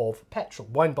 bottles of petrol,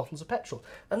 wine bottles of petrol.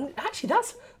 And actually,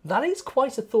 that is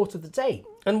quite a thought of the day.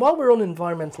 And while we're on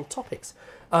environmental topics,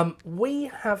 we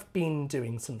have been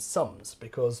doing some sums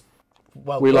because.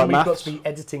 Well, we've got to be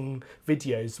editing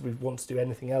videos, we want to do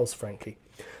anything else, frankly.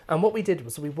 And what we did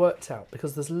was we worked out,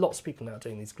 because there's lots of people now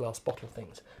doing these glass bottle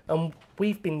things, and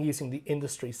we've been using the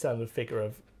industry standard figure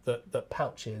of that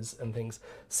pouches and things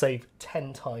save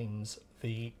 10 times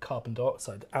the carbon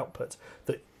dioxide output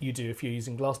that you do if you're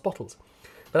using glass bottles.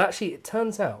 But actually, it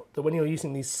turns out that when you're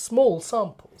using these small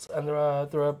samples, and there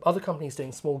are other companies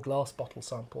doing small glass bottle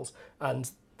samples,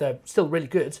 and they're still really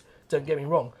good, don't get me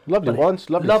wrong. Lovely wines,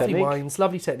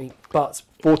 lovely technique, but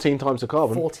 14 times the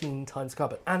carbon. 14 times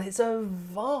carbon. And it's a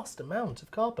vast amount of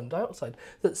carbon dioxide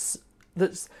that's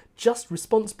just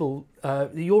responsible,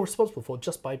 you're responsible for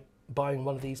just by buying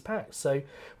one of these packs. So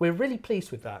we're really pleased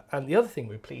with that. And the other thing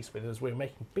we're pleased with is we're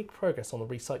making big progress on the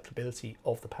recyclability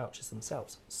of the pouches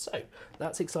themselves. So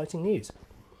that's exciting news.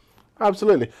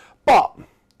 Absolutely. But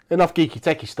enough geeky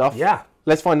techie stuff. Yeah.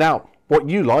 Let's find out what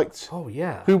you liked. Oh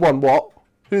yeah. Who won what?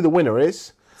 Who the winner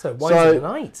is. So wines of the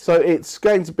night. So it's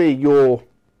going to be your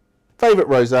favourite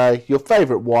rosé, your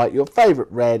favourite white, your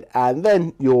favourite red, and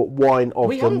then your wine of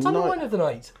We the haven't night. done a wine of the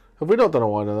night. Have we not done a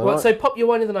wine of the Well, night? so pop your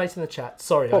wine of the night in the chat.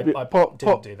 Sorry, I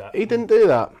didn't do that. He didn't do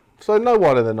that. So no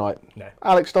wine of the night. No.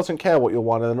 Alex doesn't care what your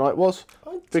wine of the night was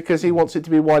because he wants it to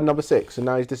be wine number 6, and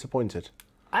now he's disappointed.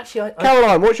 Actually,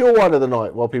 Caroline, what's your wine of the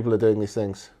night while people are doing these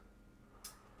things?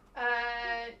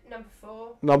 Number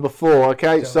 4. Number 4,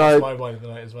 okay, that's so my wine of the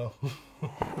night as well.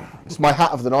 it's my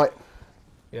hat of the night.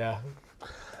 Yeah.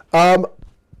 I'm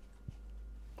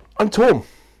torn.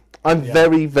 I'm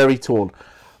very, very torn.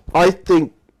 I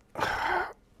think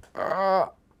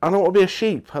I don't want to be a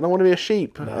sheep. I don't want to be a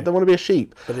sheep. No. I don't want to be a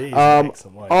sheep. But it is an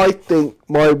excellent wine. I think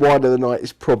my wine of the night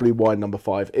is probably wine number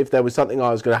 5. If there was something I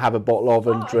was going to have a bottle of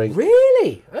and drink.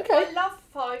 Really? Okay. I love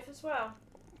 5 as well.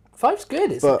 5's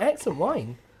good. It's an excellent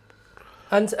wine.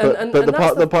 And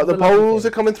the polls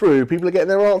are coming through. People are getting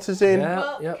their answers in.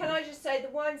 Well, can I just say the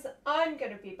wines that I'm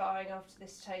going to be buying after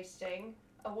this tasting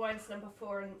are wines number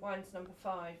 4 and wines number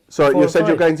 5. So you said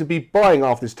you're going to be buying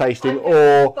after this tasting,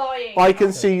 or I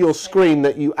can see your screen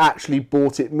that you actually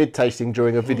bought it mid-tasting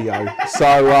during a video.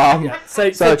 So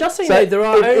just so you know, there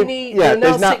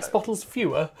are now 6 bottles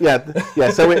fewer. Yeah.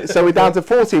 So we're down to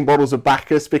 14 bottles of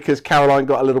Bacchus because Caroline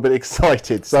got a little bit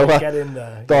excited. So get in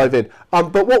there. Dive in.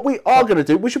 But what we are going to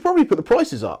do, we should probably put the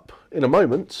prices up in a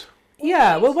moment.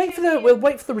 Yeah, we'll wait for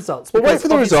the results. We'll wait for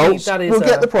the results. That is, we'll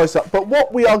get the price up. But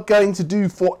what we are going to do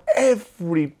for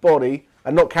everybody,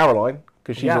 and not Caroline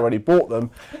because she's already bought them,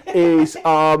 is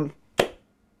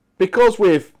because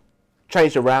we've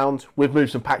changed around, we've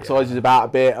moved some pack sizes about a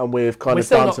bit, and we've kind of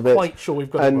done some bits. We're still not quite sure we've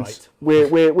got it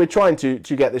right. We're trying to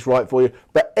get this right for you.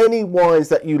 But any wines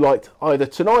that you liked either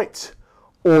tonight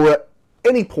or at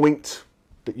any point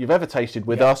that you've ever tasted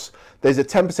with us, there's a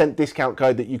 10% discount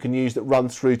code that you can use that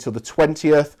runs through till the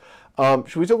 20th.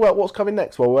 Should we talk about what's coming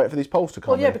next while we wait for these polls to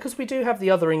come in? Because we do have the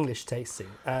other English tasting,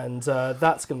 and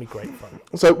that's going to be great fun.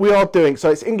 So we are doing,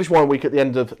 it's English Wine Week at the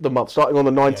end of the month, starting on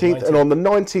the 19th, and on the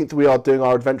 19th we are doing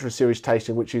our Adventurous Series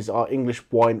tasting, which is our English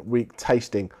Wine Week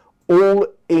tasting. All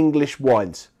English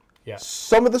wines. Yeah.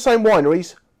 Some of the same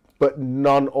wineries, but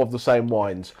none of the same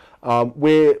wines.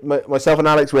 Myself and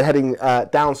Alex, we're heading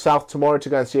down south tomorrow to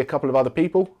go and see a couple of other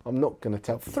people. I'm not going to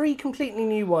tell. 3 completely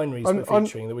new wineries we're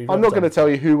featuring that we've I'm not going to tell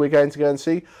you who we're going to go and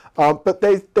see. But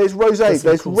there's rosé,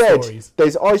 there's cool red, stories.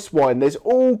 there's ice wine, there's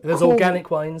organic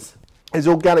wines. There's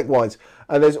organic wines,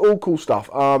 and there's all cool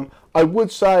stuff. I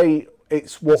would say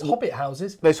there's hobbit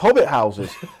houses. There's hobbit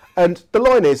houses. And the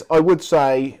line is,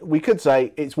 we could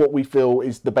say it's what we feel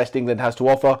is the best England has to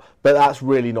offer, but that's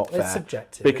really not fair. It's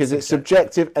subjective. Because it's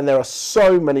subjective, and there are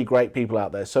so many great people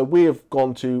out there. So we have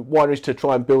gone to wineries to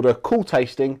try and build a cool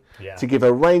tasting, to give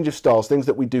a range of styles, things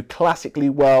that we do classically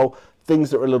well,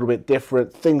 things that are a little bit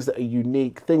different, things that are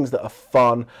unique, things that are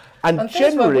fun, and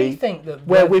generally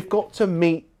where we've got to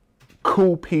meet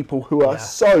cool people who are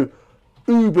so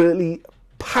uberly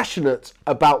passionate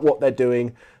about what they're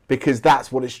doing, because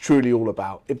that's what it's truly all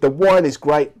about. If the wine is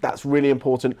great, that's really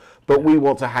important, but we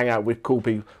want to hang out with cool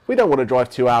people. We don't want to drive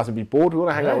 2 hours and be bored. We want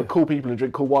to hang out with cool people and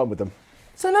drink cool wine with them.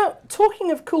 So now, talking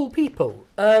of cool people...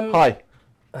 Hi.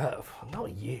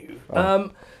 Not you.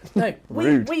 Oh. No,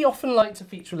 we often like to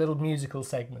feature a little musical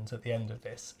segment at the end of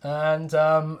this. And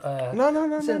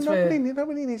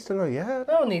nobody needs to know yet.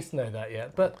 No one needs to know that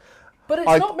yet, but it's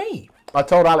not me. I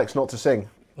told Alex not to sing,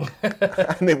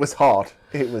 and it was hard.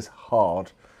 It was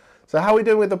hard. So how are we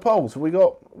doing with the polls? Have we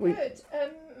got... Good. I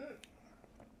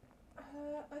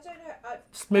don't know.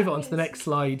 Just move it on to the next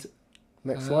slide.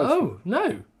 Next slide. Oh,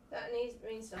 no. That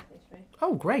means nothing to me.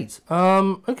 Oh, great.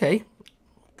 Okay.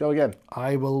 Go again.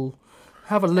 I will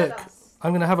have a look.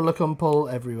 I'm going to have a look on poll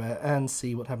everywhere and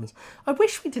see what happens. I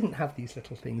wish we didn't have these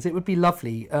little things. It would be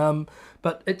lovely.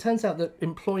 But it turns out that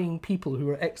employing people who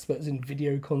are experts in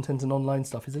video content and online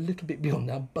stuff is a little bit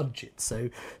beyond our budget. So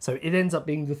it ends up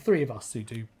being the 3 of us who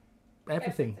do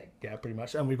everything. Yeah, pretty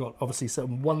much. And we've got obviously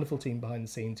some wonderful team behind the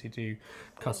scenes who do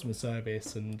customer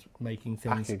service and making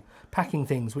things, packing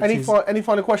things. Which any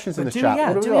final questions in the chat?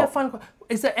 Yeah, do we have final?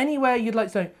 Is there anywhere you'd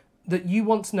like to know that you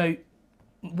want to know?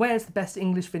 Where's the best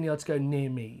English vineyard to go near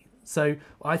me? So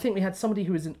I think we had somebody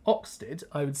who was in Oxted.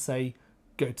 I would say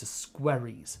go to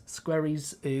Squerry's.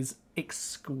 Squerry's is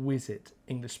exquisite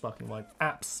English sparkling wine.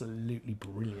 Absolutely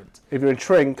brilliant. If you're in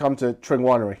Tring, come to Tring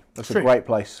Winery. That's a great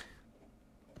place.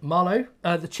 Marlow.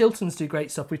 The Chilterns do great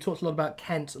stuff. We talked a lot about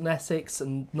Kent and Essex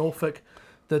and Norfolk.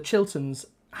 The Chilterns,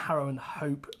 Harrow and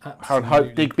Hope. Harrow and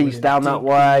Hope, Digby's down that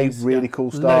way. Really cool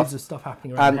stuff. Loads of stuff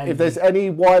happening around. And if there's any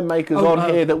winemakers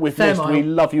on here that we've missed, we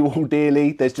love you all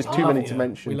dearly. There's just too many to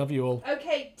mention. We love you all.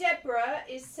 Okay, Deborah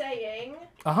is saying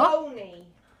Uh-huh. Olney.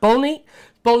 Bolney,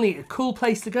 a cool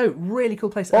place to go. Really cool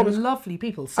place. And lovely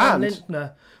people. Sam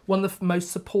Lintner, one of the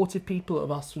most supportive people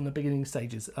of us from the beginning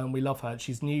stages, and we love her.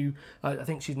 She's new. I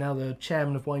think she's now the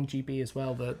chairman of Wine GB as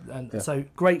well. So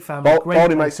great family.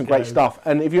 Bolney makes some great stuff.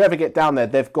 And if you ever get down there,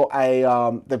 they've got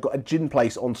a gin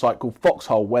place on site called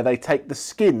Foxhole, where they take the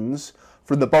skins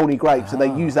from the Bolney grapes and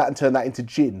they use that and turn that into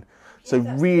gin. So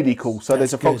really cool. So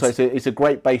there's a Foxhole. It's a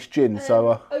great base gin.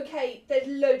 Okay, there's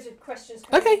loads of questions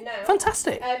coming in now.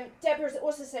 Fantastic. Deborah's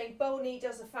also saying Bolney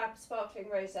does a fab sparkling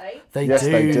rosé.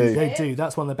 They do.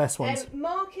 That's one of the best ones.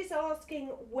 Mark is asking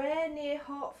where near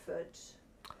Hartford.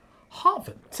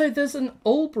 Hartford. So there's an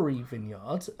Albury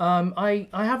vineyard. I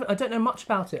don't know much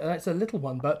about it. It's a little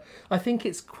one, but I think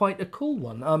it's quite a cool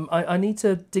one. I need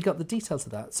to dig up the details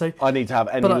of that. So I need to have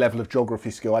any level of geography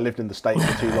skill. I lived in the States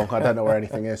for too long. I don't know where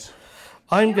anything is.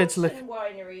 I'm going to look.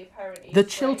 Winery, apparently. The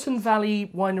Chiltern Valley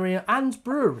Winery and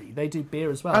Brewery. They do beer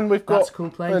as well. And we've got, that's a cool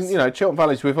place. And Chiltern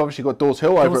Valleys. We've obviously got Dawes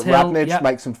Hill over at Radnage.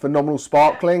 Make some phenomenal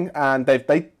sparkling, and they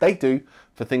do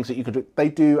for things that you could do. They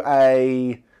do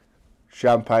a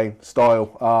champagne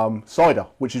style cider,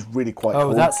 which is really quite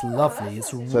cool. Oh, that's lovely.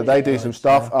 It's really so they do some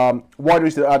stuff.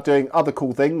 Wineries that are doing other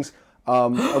cool things,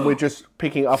 and we're just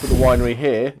picking it up at the winery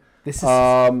here. This is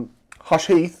Hush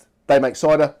Heath. They make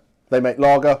cider. They make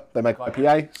lager, they make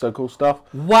IPA, so cool stuff.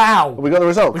 Wow! We got the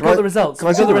results. Can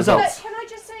I see the results? Can I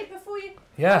just say before you...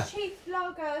 Yeah. Heath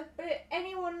lager,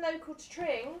 anyone local to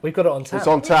Tring... We've got it on tap. It's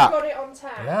on tap. We've got it on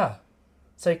tap. Yeah.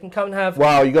 So you can come and have...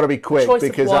 Wow, you've got to be quick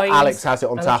because Alex has it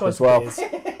on tap as well.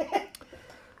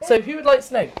 So who would like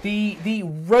to know? The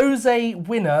rosé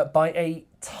winner by a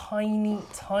tiny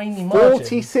margin.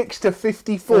 46 to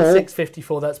 54.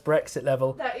 46-54, that's Brexit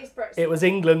level. That is Brexit. It was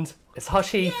England. It's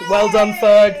Hush Heath. Well done,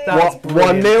 Ferg. That's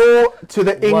brilliant. 1-0 to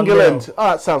the England.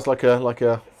 Oh, that sounds like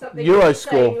a Euro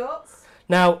score.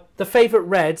 Now, the favourite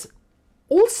red,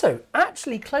 also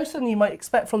actually closer than you might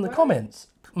expect from the comments.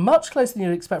 Much closer than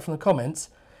you'd expect from the comments.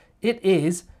 It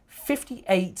is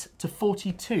 58 to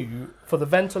 42 for the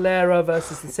Ventolera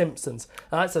versus the Simpsons.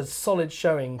 And that's a solid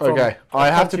showing. Okay, I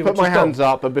have to put my hands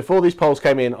up, but before these polls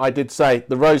came in, I did say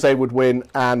the rosé would win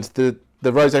and the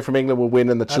rosé from England would win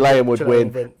and the Chilean would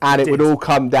win, and it would all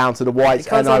come down to the whites,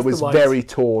 and I was very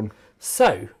torn.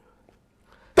 So,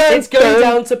 it's going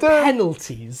down to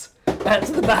penalties. That's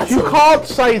the battle. You can't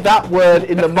say that word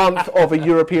in the month of a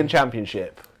European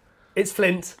Championship. It's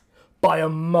Flint. By a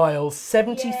mile,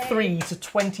 73 to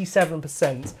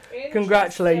 27%.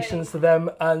 Congratulations to them,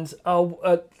 and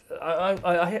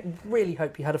I really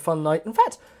hope you had a fun night. In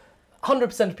fact,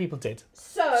 100% of people did.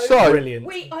 So brilliant.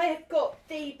 I have got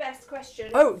the best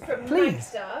question from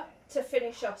Magda to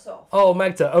finish us off. Oh,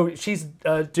 Magda. Oh, she's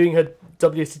doing her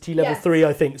WSET level 3,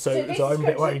 I think, so I'm a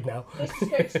bit worried now. This is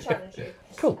going to challenge you.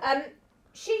 Cool.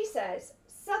 She says,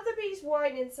 Sotheby's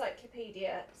Wine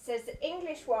Encyclopedia says that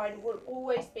English wine will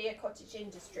always be a cottage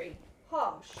industry.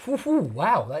 Harsh.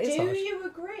 Wow, that is harsh. Do you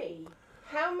agree?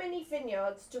 How many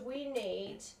vineyards do we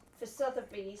need for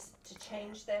Sotheby's to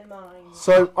change their minds?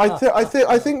 So I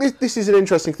think this is an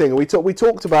interesting thing. We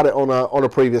talked about it on a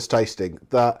previous tasting,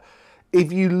 that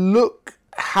if you look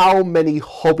how many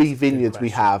hobby vineyards we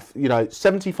have,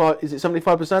 75, is it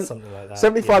 75%? Something like that.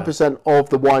 75% of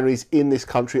the wineries in this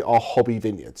country are hobby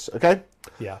vineyards, okay?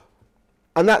 Yeah.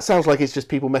 And that sounds like it's just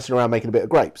people messing around making a bit of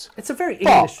grapes. It's a very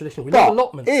English tradition. We love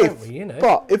allotments, don't we?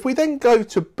 But if we then go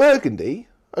to Burgundy,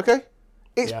 okay,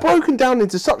 it's broken down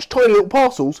into such tiny little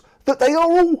parcels that they are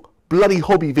all bloody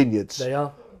hobby vineyards. They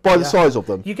are. By the size of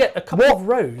them. You get a couple of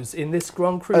rows in this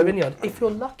Grand Cru vineyard if you're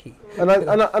lucky. And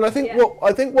I think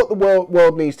what the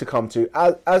world needs to come to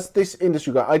as this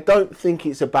industry goes, I don't think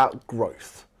it's about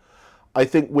growth. I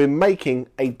think we're making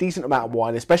a decent amount of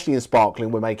wine, especially in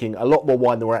sparkling. We're making a lot more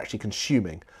wine than we're actually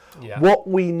consuming. Yeah. What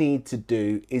we need to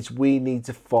do is we need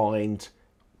to find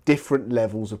different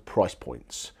levels of price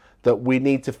points. That we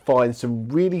need to find some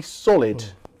really solid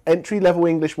entry-level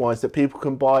English wines that people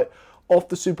can buy off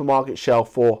the supermarket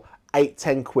shelf for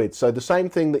 8-10 quid. So the same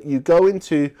thing that you go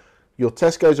into your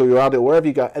Tesco's or your Aldi or wherever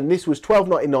you go, and this was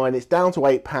 £12.99, it's down to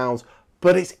 £8,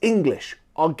 but it's English.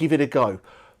 I'll give it a go.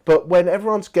 But when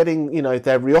everyone's getting,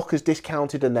 their Riojas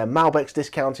discounted and their Malbecs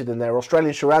discounted and their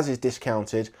Australian Shirazes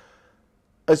discounted,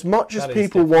 as much as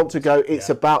people want to go, it's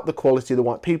about the quality of the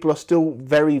wine. People are still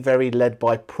very, very led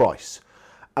by price.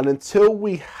 And until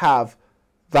we have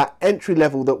that entry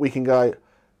level that we can go,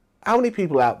 how many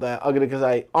people out there are going to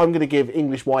say, I'm going to give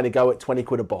English wine a go at 20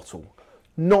 quid a bottle?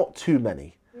 Not too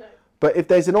many. No. But if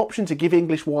there's an option to give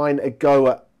English wine a go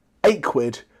at 8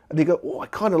 quid, and you go, I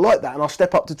kind of like that, and I'll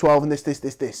step up to 12 and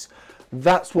this.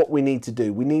 That's what we need to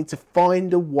do. We need to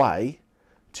find a way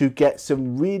to get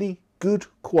some really good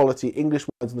quality English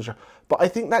wines on the show. But I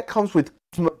think that comes with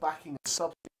government backing and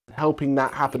subsidies helping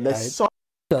that happen. There's such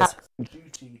a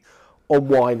duty on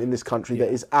wine in this country that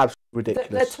is absolutely ridiculous.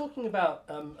 They're talking about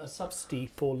a subsidy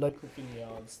for local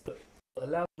vineyards that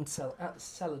allow them to sell at the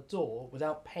cellar door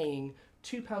without paying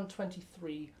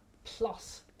 £2.23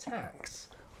 plus tax.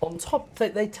 On top,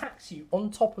 they tax you on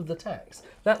top of the tax.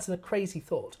 That's a crazy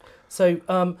thought. So,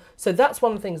 so that's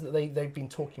one of the things that they've been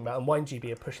talking about, and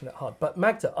WineGB are pushing that hard. But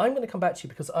Magda, I'm going to come back to you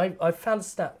because I found a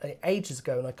stat ages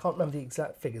ago, and I can't remember the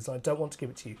exact figures, and I don't want to give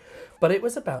it to you. But it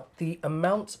was about the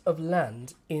amount of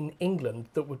land in England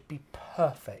that would be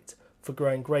perfect for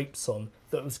growing grapes on,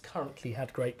 that was currently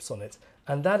had grapes on it,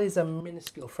 and that is a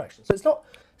minuscule fraction. So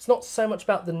it's not so much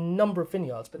about the number of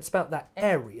vineyards, but it's about that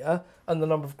area and the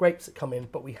number of grapes that come in.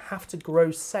 But we have to grow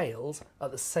sales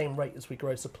at the same rate as we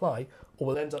grow supply, or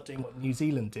we'll end up doing what New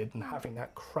Zealand did and having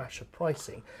that crash of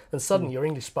pricing. And suddenly your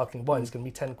English sparkling wine is going to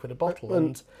be 10 quid a bottle,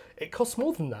 and it costs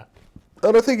more than that.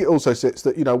 And I think it also sits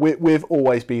that, you know, we've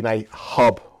always been a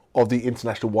hub of the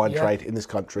international wine trade in this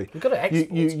country. We've got to export.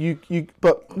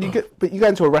 But you go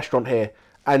into a restaurant here,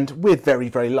 and we're very,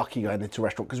 very lucky going into a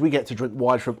restaurant because we get to drink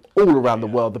wine from all around the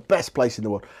world, the best place in the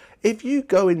world. If you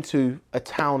go into a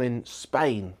town in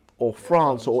Spain or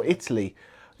France or Italy,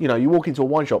 you know, you walk into a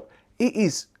wine shop, it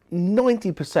is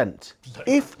 90%,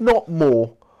 if not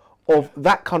more, of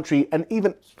that country, and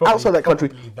even outside that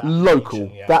country,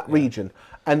 local, region.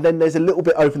 And then there's a little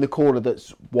bit over in the corner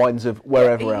that's wines of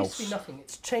wherever else. It used to be nothing.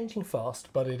 It's changing fast,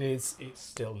 but it's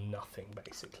still nothing,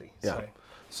 basically. Yeah.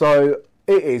 So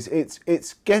it is.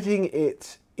 It's getting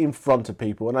it in front of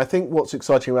people. And I think what's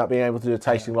exciting about being able to do a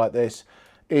tasting like this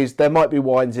is there might be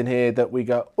wines in here that we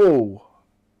go, oh,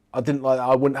 I didn't like that.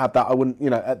 I wouldn't have that. I wouldn't, you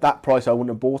know, at that price, I wouldn't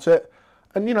have bought it.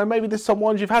 And, you know, maybe there's some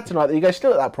wines you've had tonight that you go,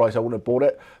 still at that price, I wouldn't have bought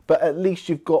it. But at least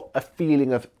you've got a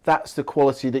feeling of that's the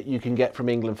quality that you can get from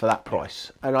England for that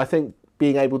price. And I think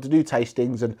being able to do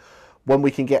tastings, and when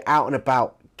we can get out and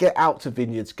about, get out to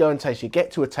vineyards, go and taste it,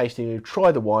 get to a tasting and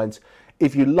try the wines.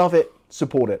 If you love it,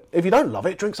 support it. If you don't love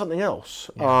it, drink something else.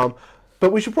 Yeah.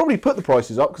 But we should probably put the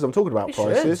prices up because I'm talking about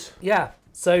prices. Should. Yeah.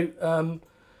 So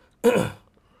the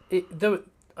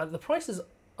prices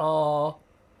are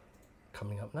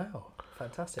coming up now.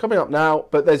 Fantastic. Coming up now,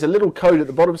 but there's a little code at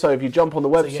the bottom, so if you jump on the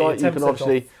website, you can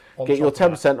obviously get your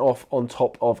 10% off on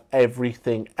top of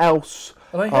everything else.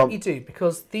 And I hope you do,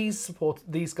 because these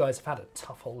guys have had a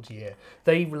tough old year.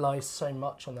 They rely so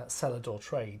much on that cellar door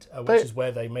trade, which is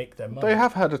where they make their money. They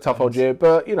have had a tough old year,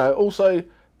 but, you know, also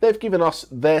they've given us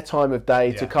their time of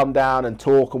day to come down and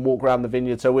talk and walk around the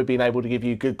vineyard, so we've been able to give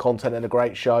you good content and a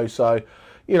great show. So,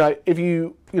 you know, if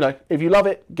you love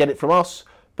it, get it from us.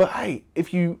 But hey,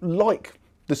 if you like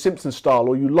the Simpsons style,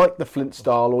 or you like the Flint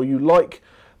style, or you like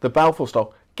the Balfour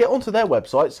style, get onto their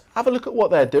websites, have a look at what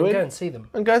they're doing, and go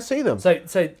and see them. So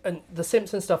and the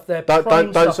Simpsons stuff, their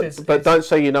don't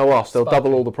say you know us. They'll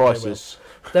double all the prices.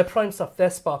 Their prime stuff, their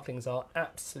sparklings are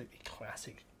absolutely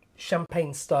classic,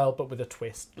 champagne style, but with a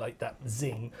twist, like that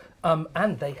zing.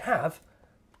 And they have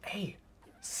a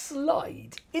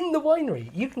slide in the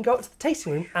winery. You can go up to the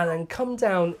tasting room and then come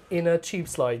down in a tube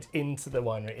slide into the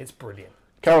winery. It's brilliant.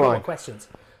 Caroline, more questions?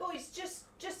 Boys, just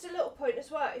a little point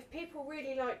as well. If people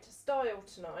really like to style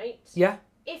tonight,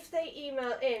 if they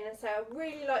email in and say, I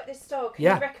really like this style, can you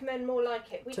recommend more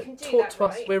like it? We can do that, to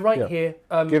us. We're right here.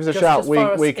 Give us a shout.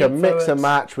 We can mix and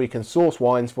match. We can source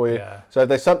wines for you. Yeah. So if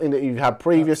there's something that you've had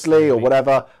previously or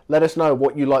whatever, let us know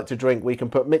what you like to drink. We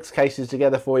can put mixed cases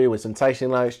together for you with some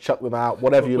tasting notes, chuck them out,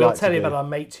 whatever you like to do. We'll tell you about our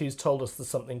mate who's told us there's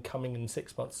something coming in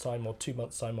 6 months' time or 2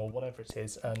 months' time or whatever it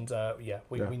is. And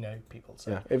we know people.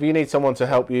 So. Yeah. If you need someone to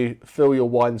help you fill your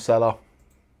wine cellar,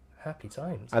 happy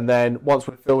times. And then once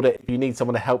we've filled it, if you need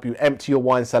someone to help you empty your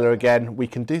wine cellar again, we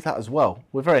can do that as well.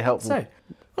 We're very helpful. So,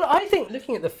 well, I think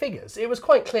looking at the figures, it was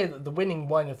quite clear that the winning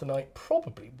wine of the night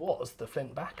probably was the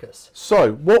Flint Bacchus.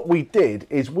 So what we did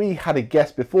is we had a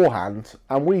guess beforehand,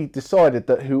 and we decided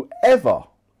that whoever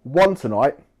won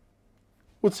tonight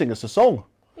would sing us a song.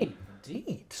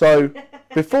 Indeed. So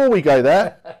before we go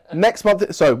there, next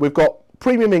month, so we've got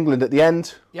Premium England at the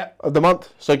end of the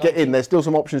month, so get in. There's still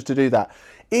some options to do that.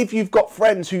 If you've got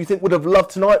friends who you think would have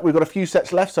loved tonight, we've got a few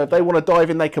sets left, so if they want to dive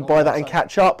in, they can buy that and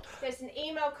catch up. There's an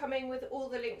email coming with all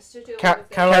the links to do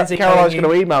Caroline's going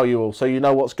to email you all, so you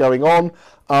know what's going on.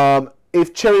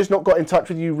 If Cherry's not got in touch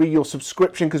with you, your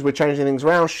subscription, because we're changing things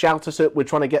around, shout us it. We're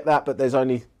trying to get that, but there's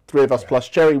only 3 of us plus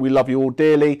Cherry. We love you all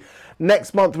dearly.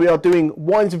 Next month, we are doing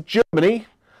Wines of Germany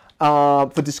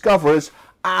for discoverers,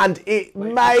 and it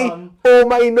may or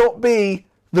may not be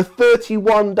the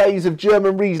 31 days of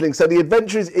German Riesling. So the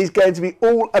adventure is going to be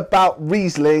all about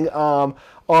Riesling. I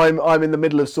I'm in the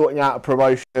middle of sorting out a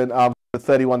promotion. The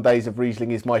 31 Days of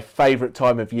Riesling is my favourite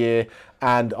time of year,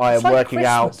 and I am working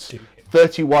Christmas, out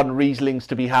 31 Rieslings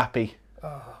to be happy.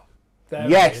 There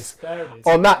Yes. It is.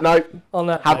 On that note,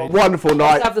 have a wonderful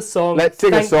night. Let's have the song. Let's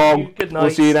sing a song. Good night.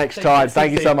 We'll see you next time.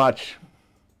 Thank you so much.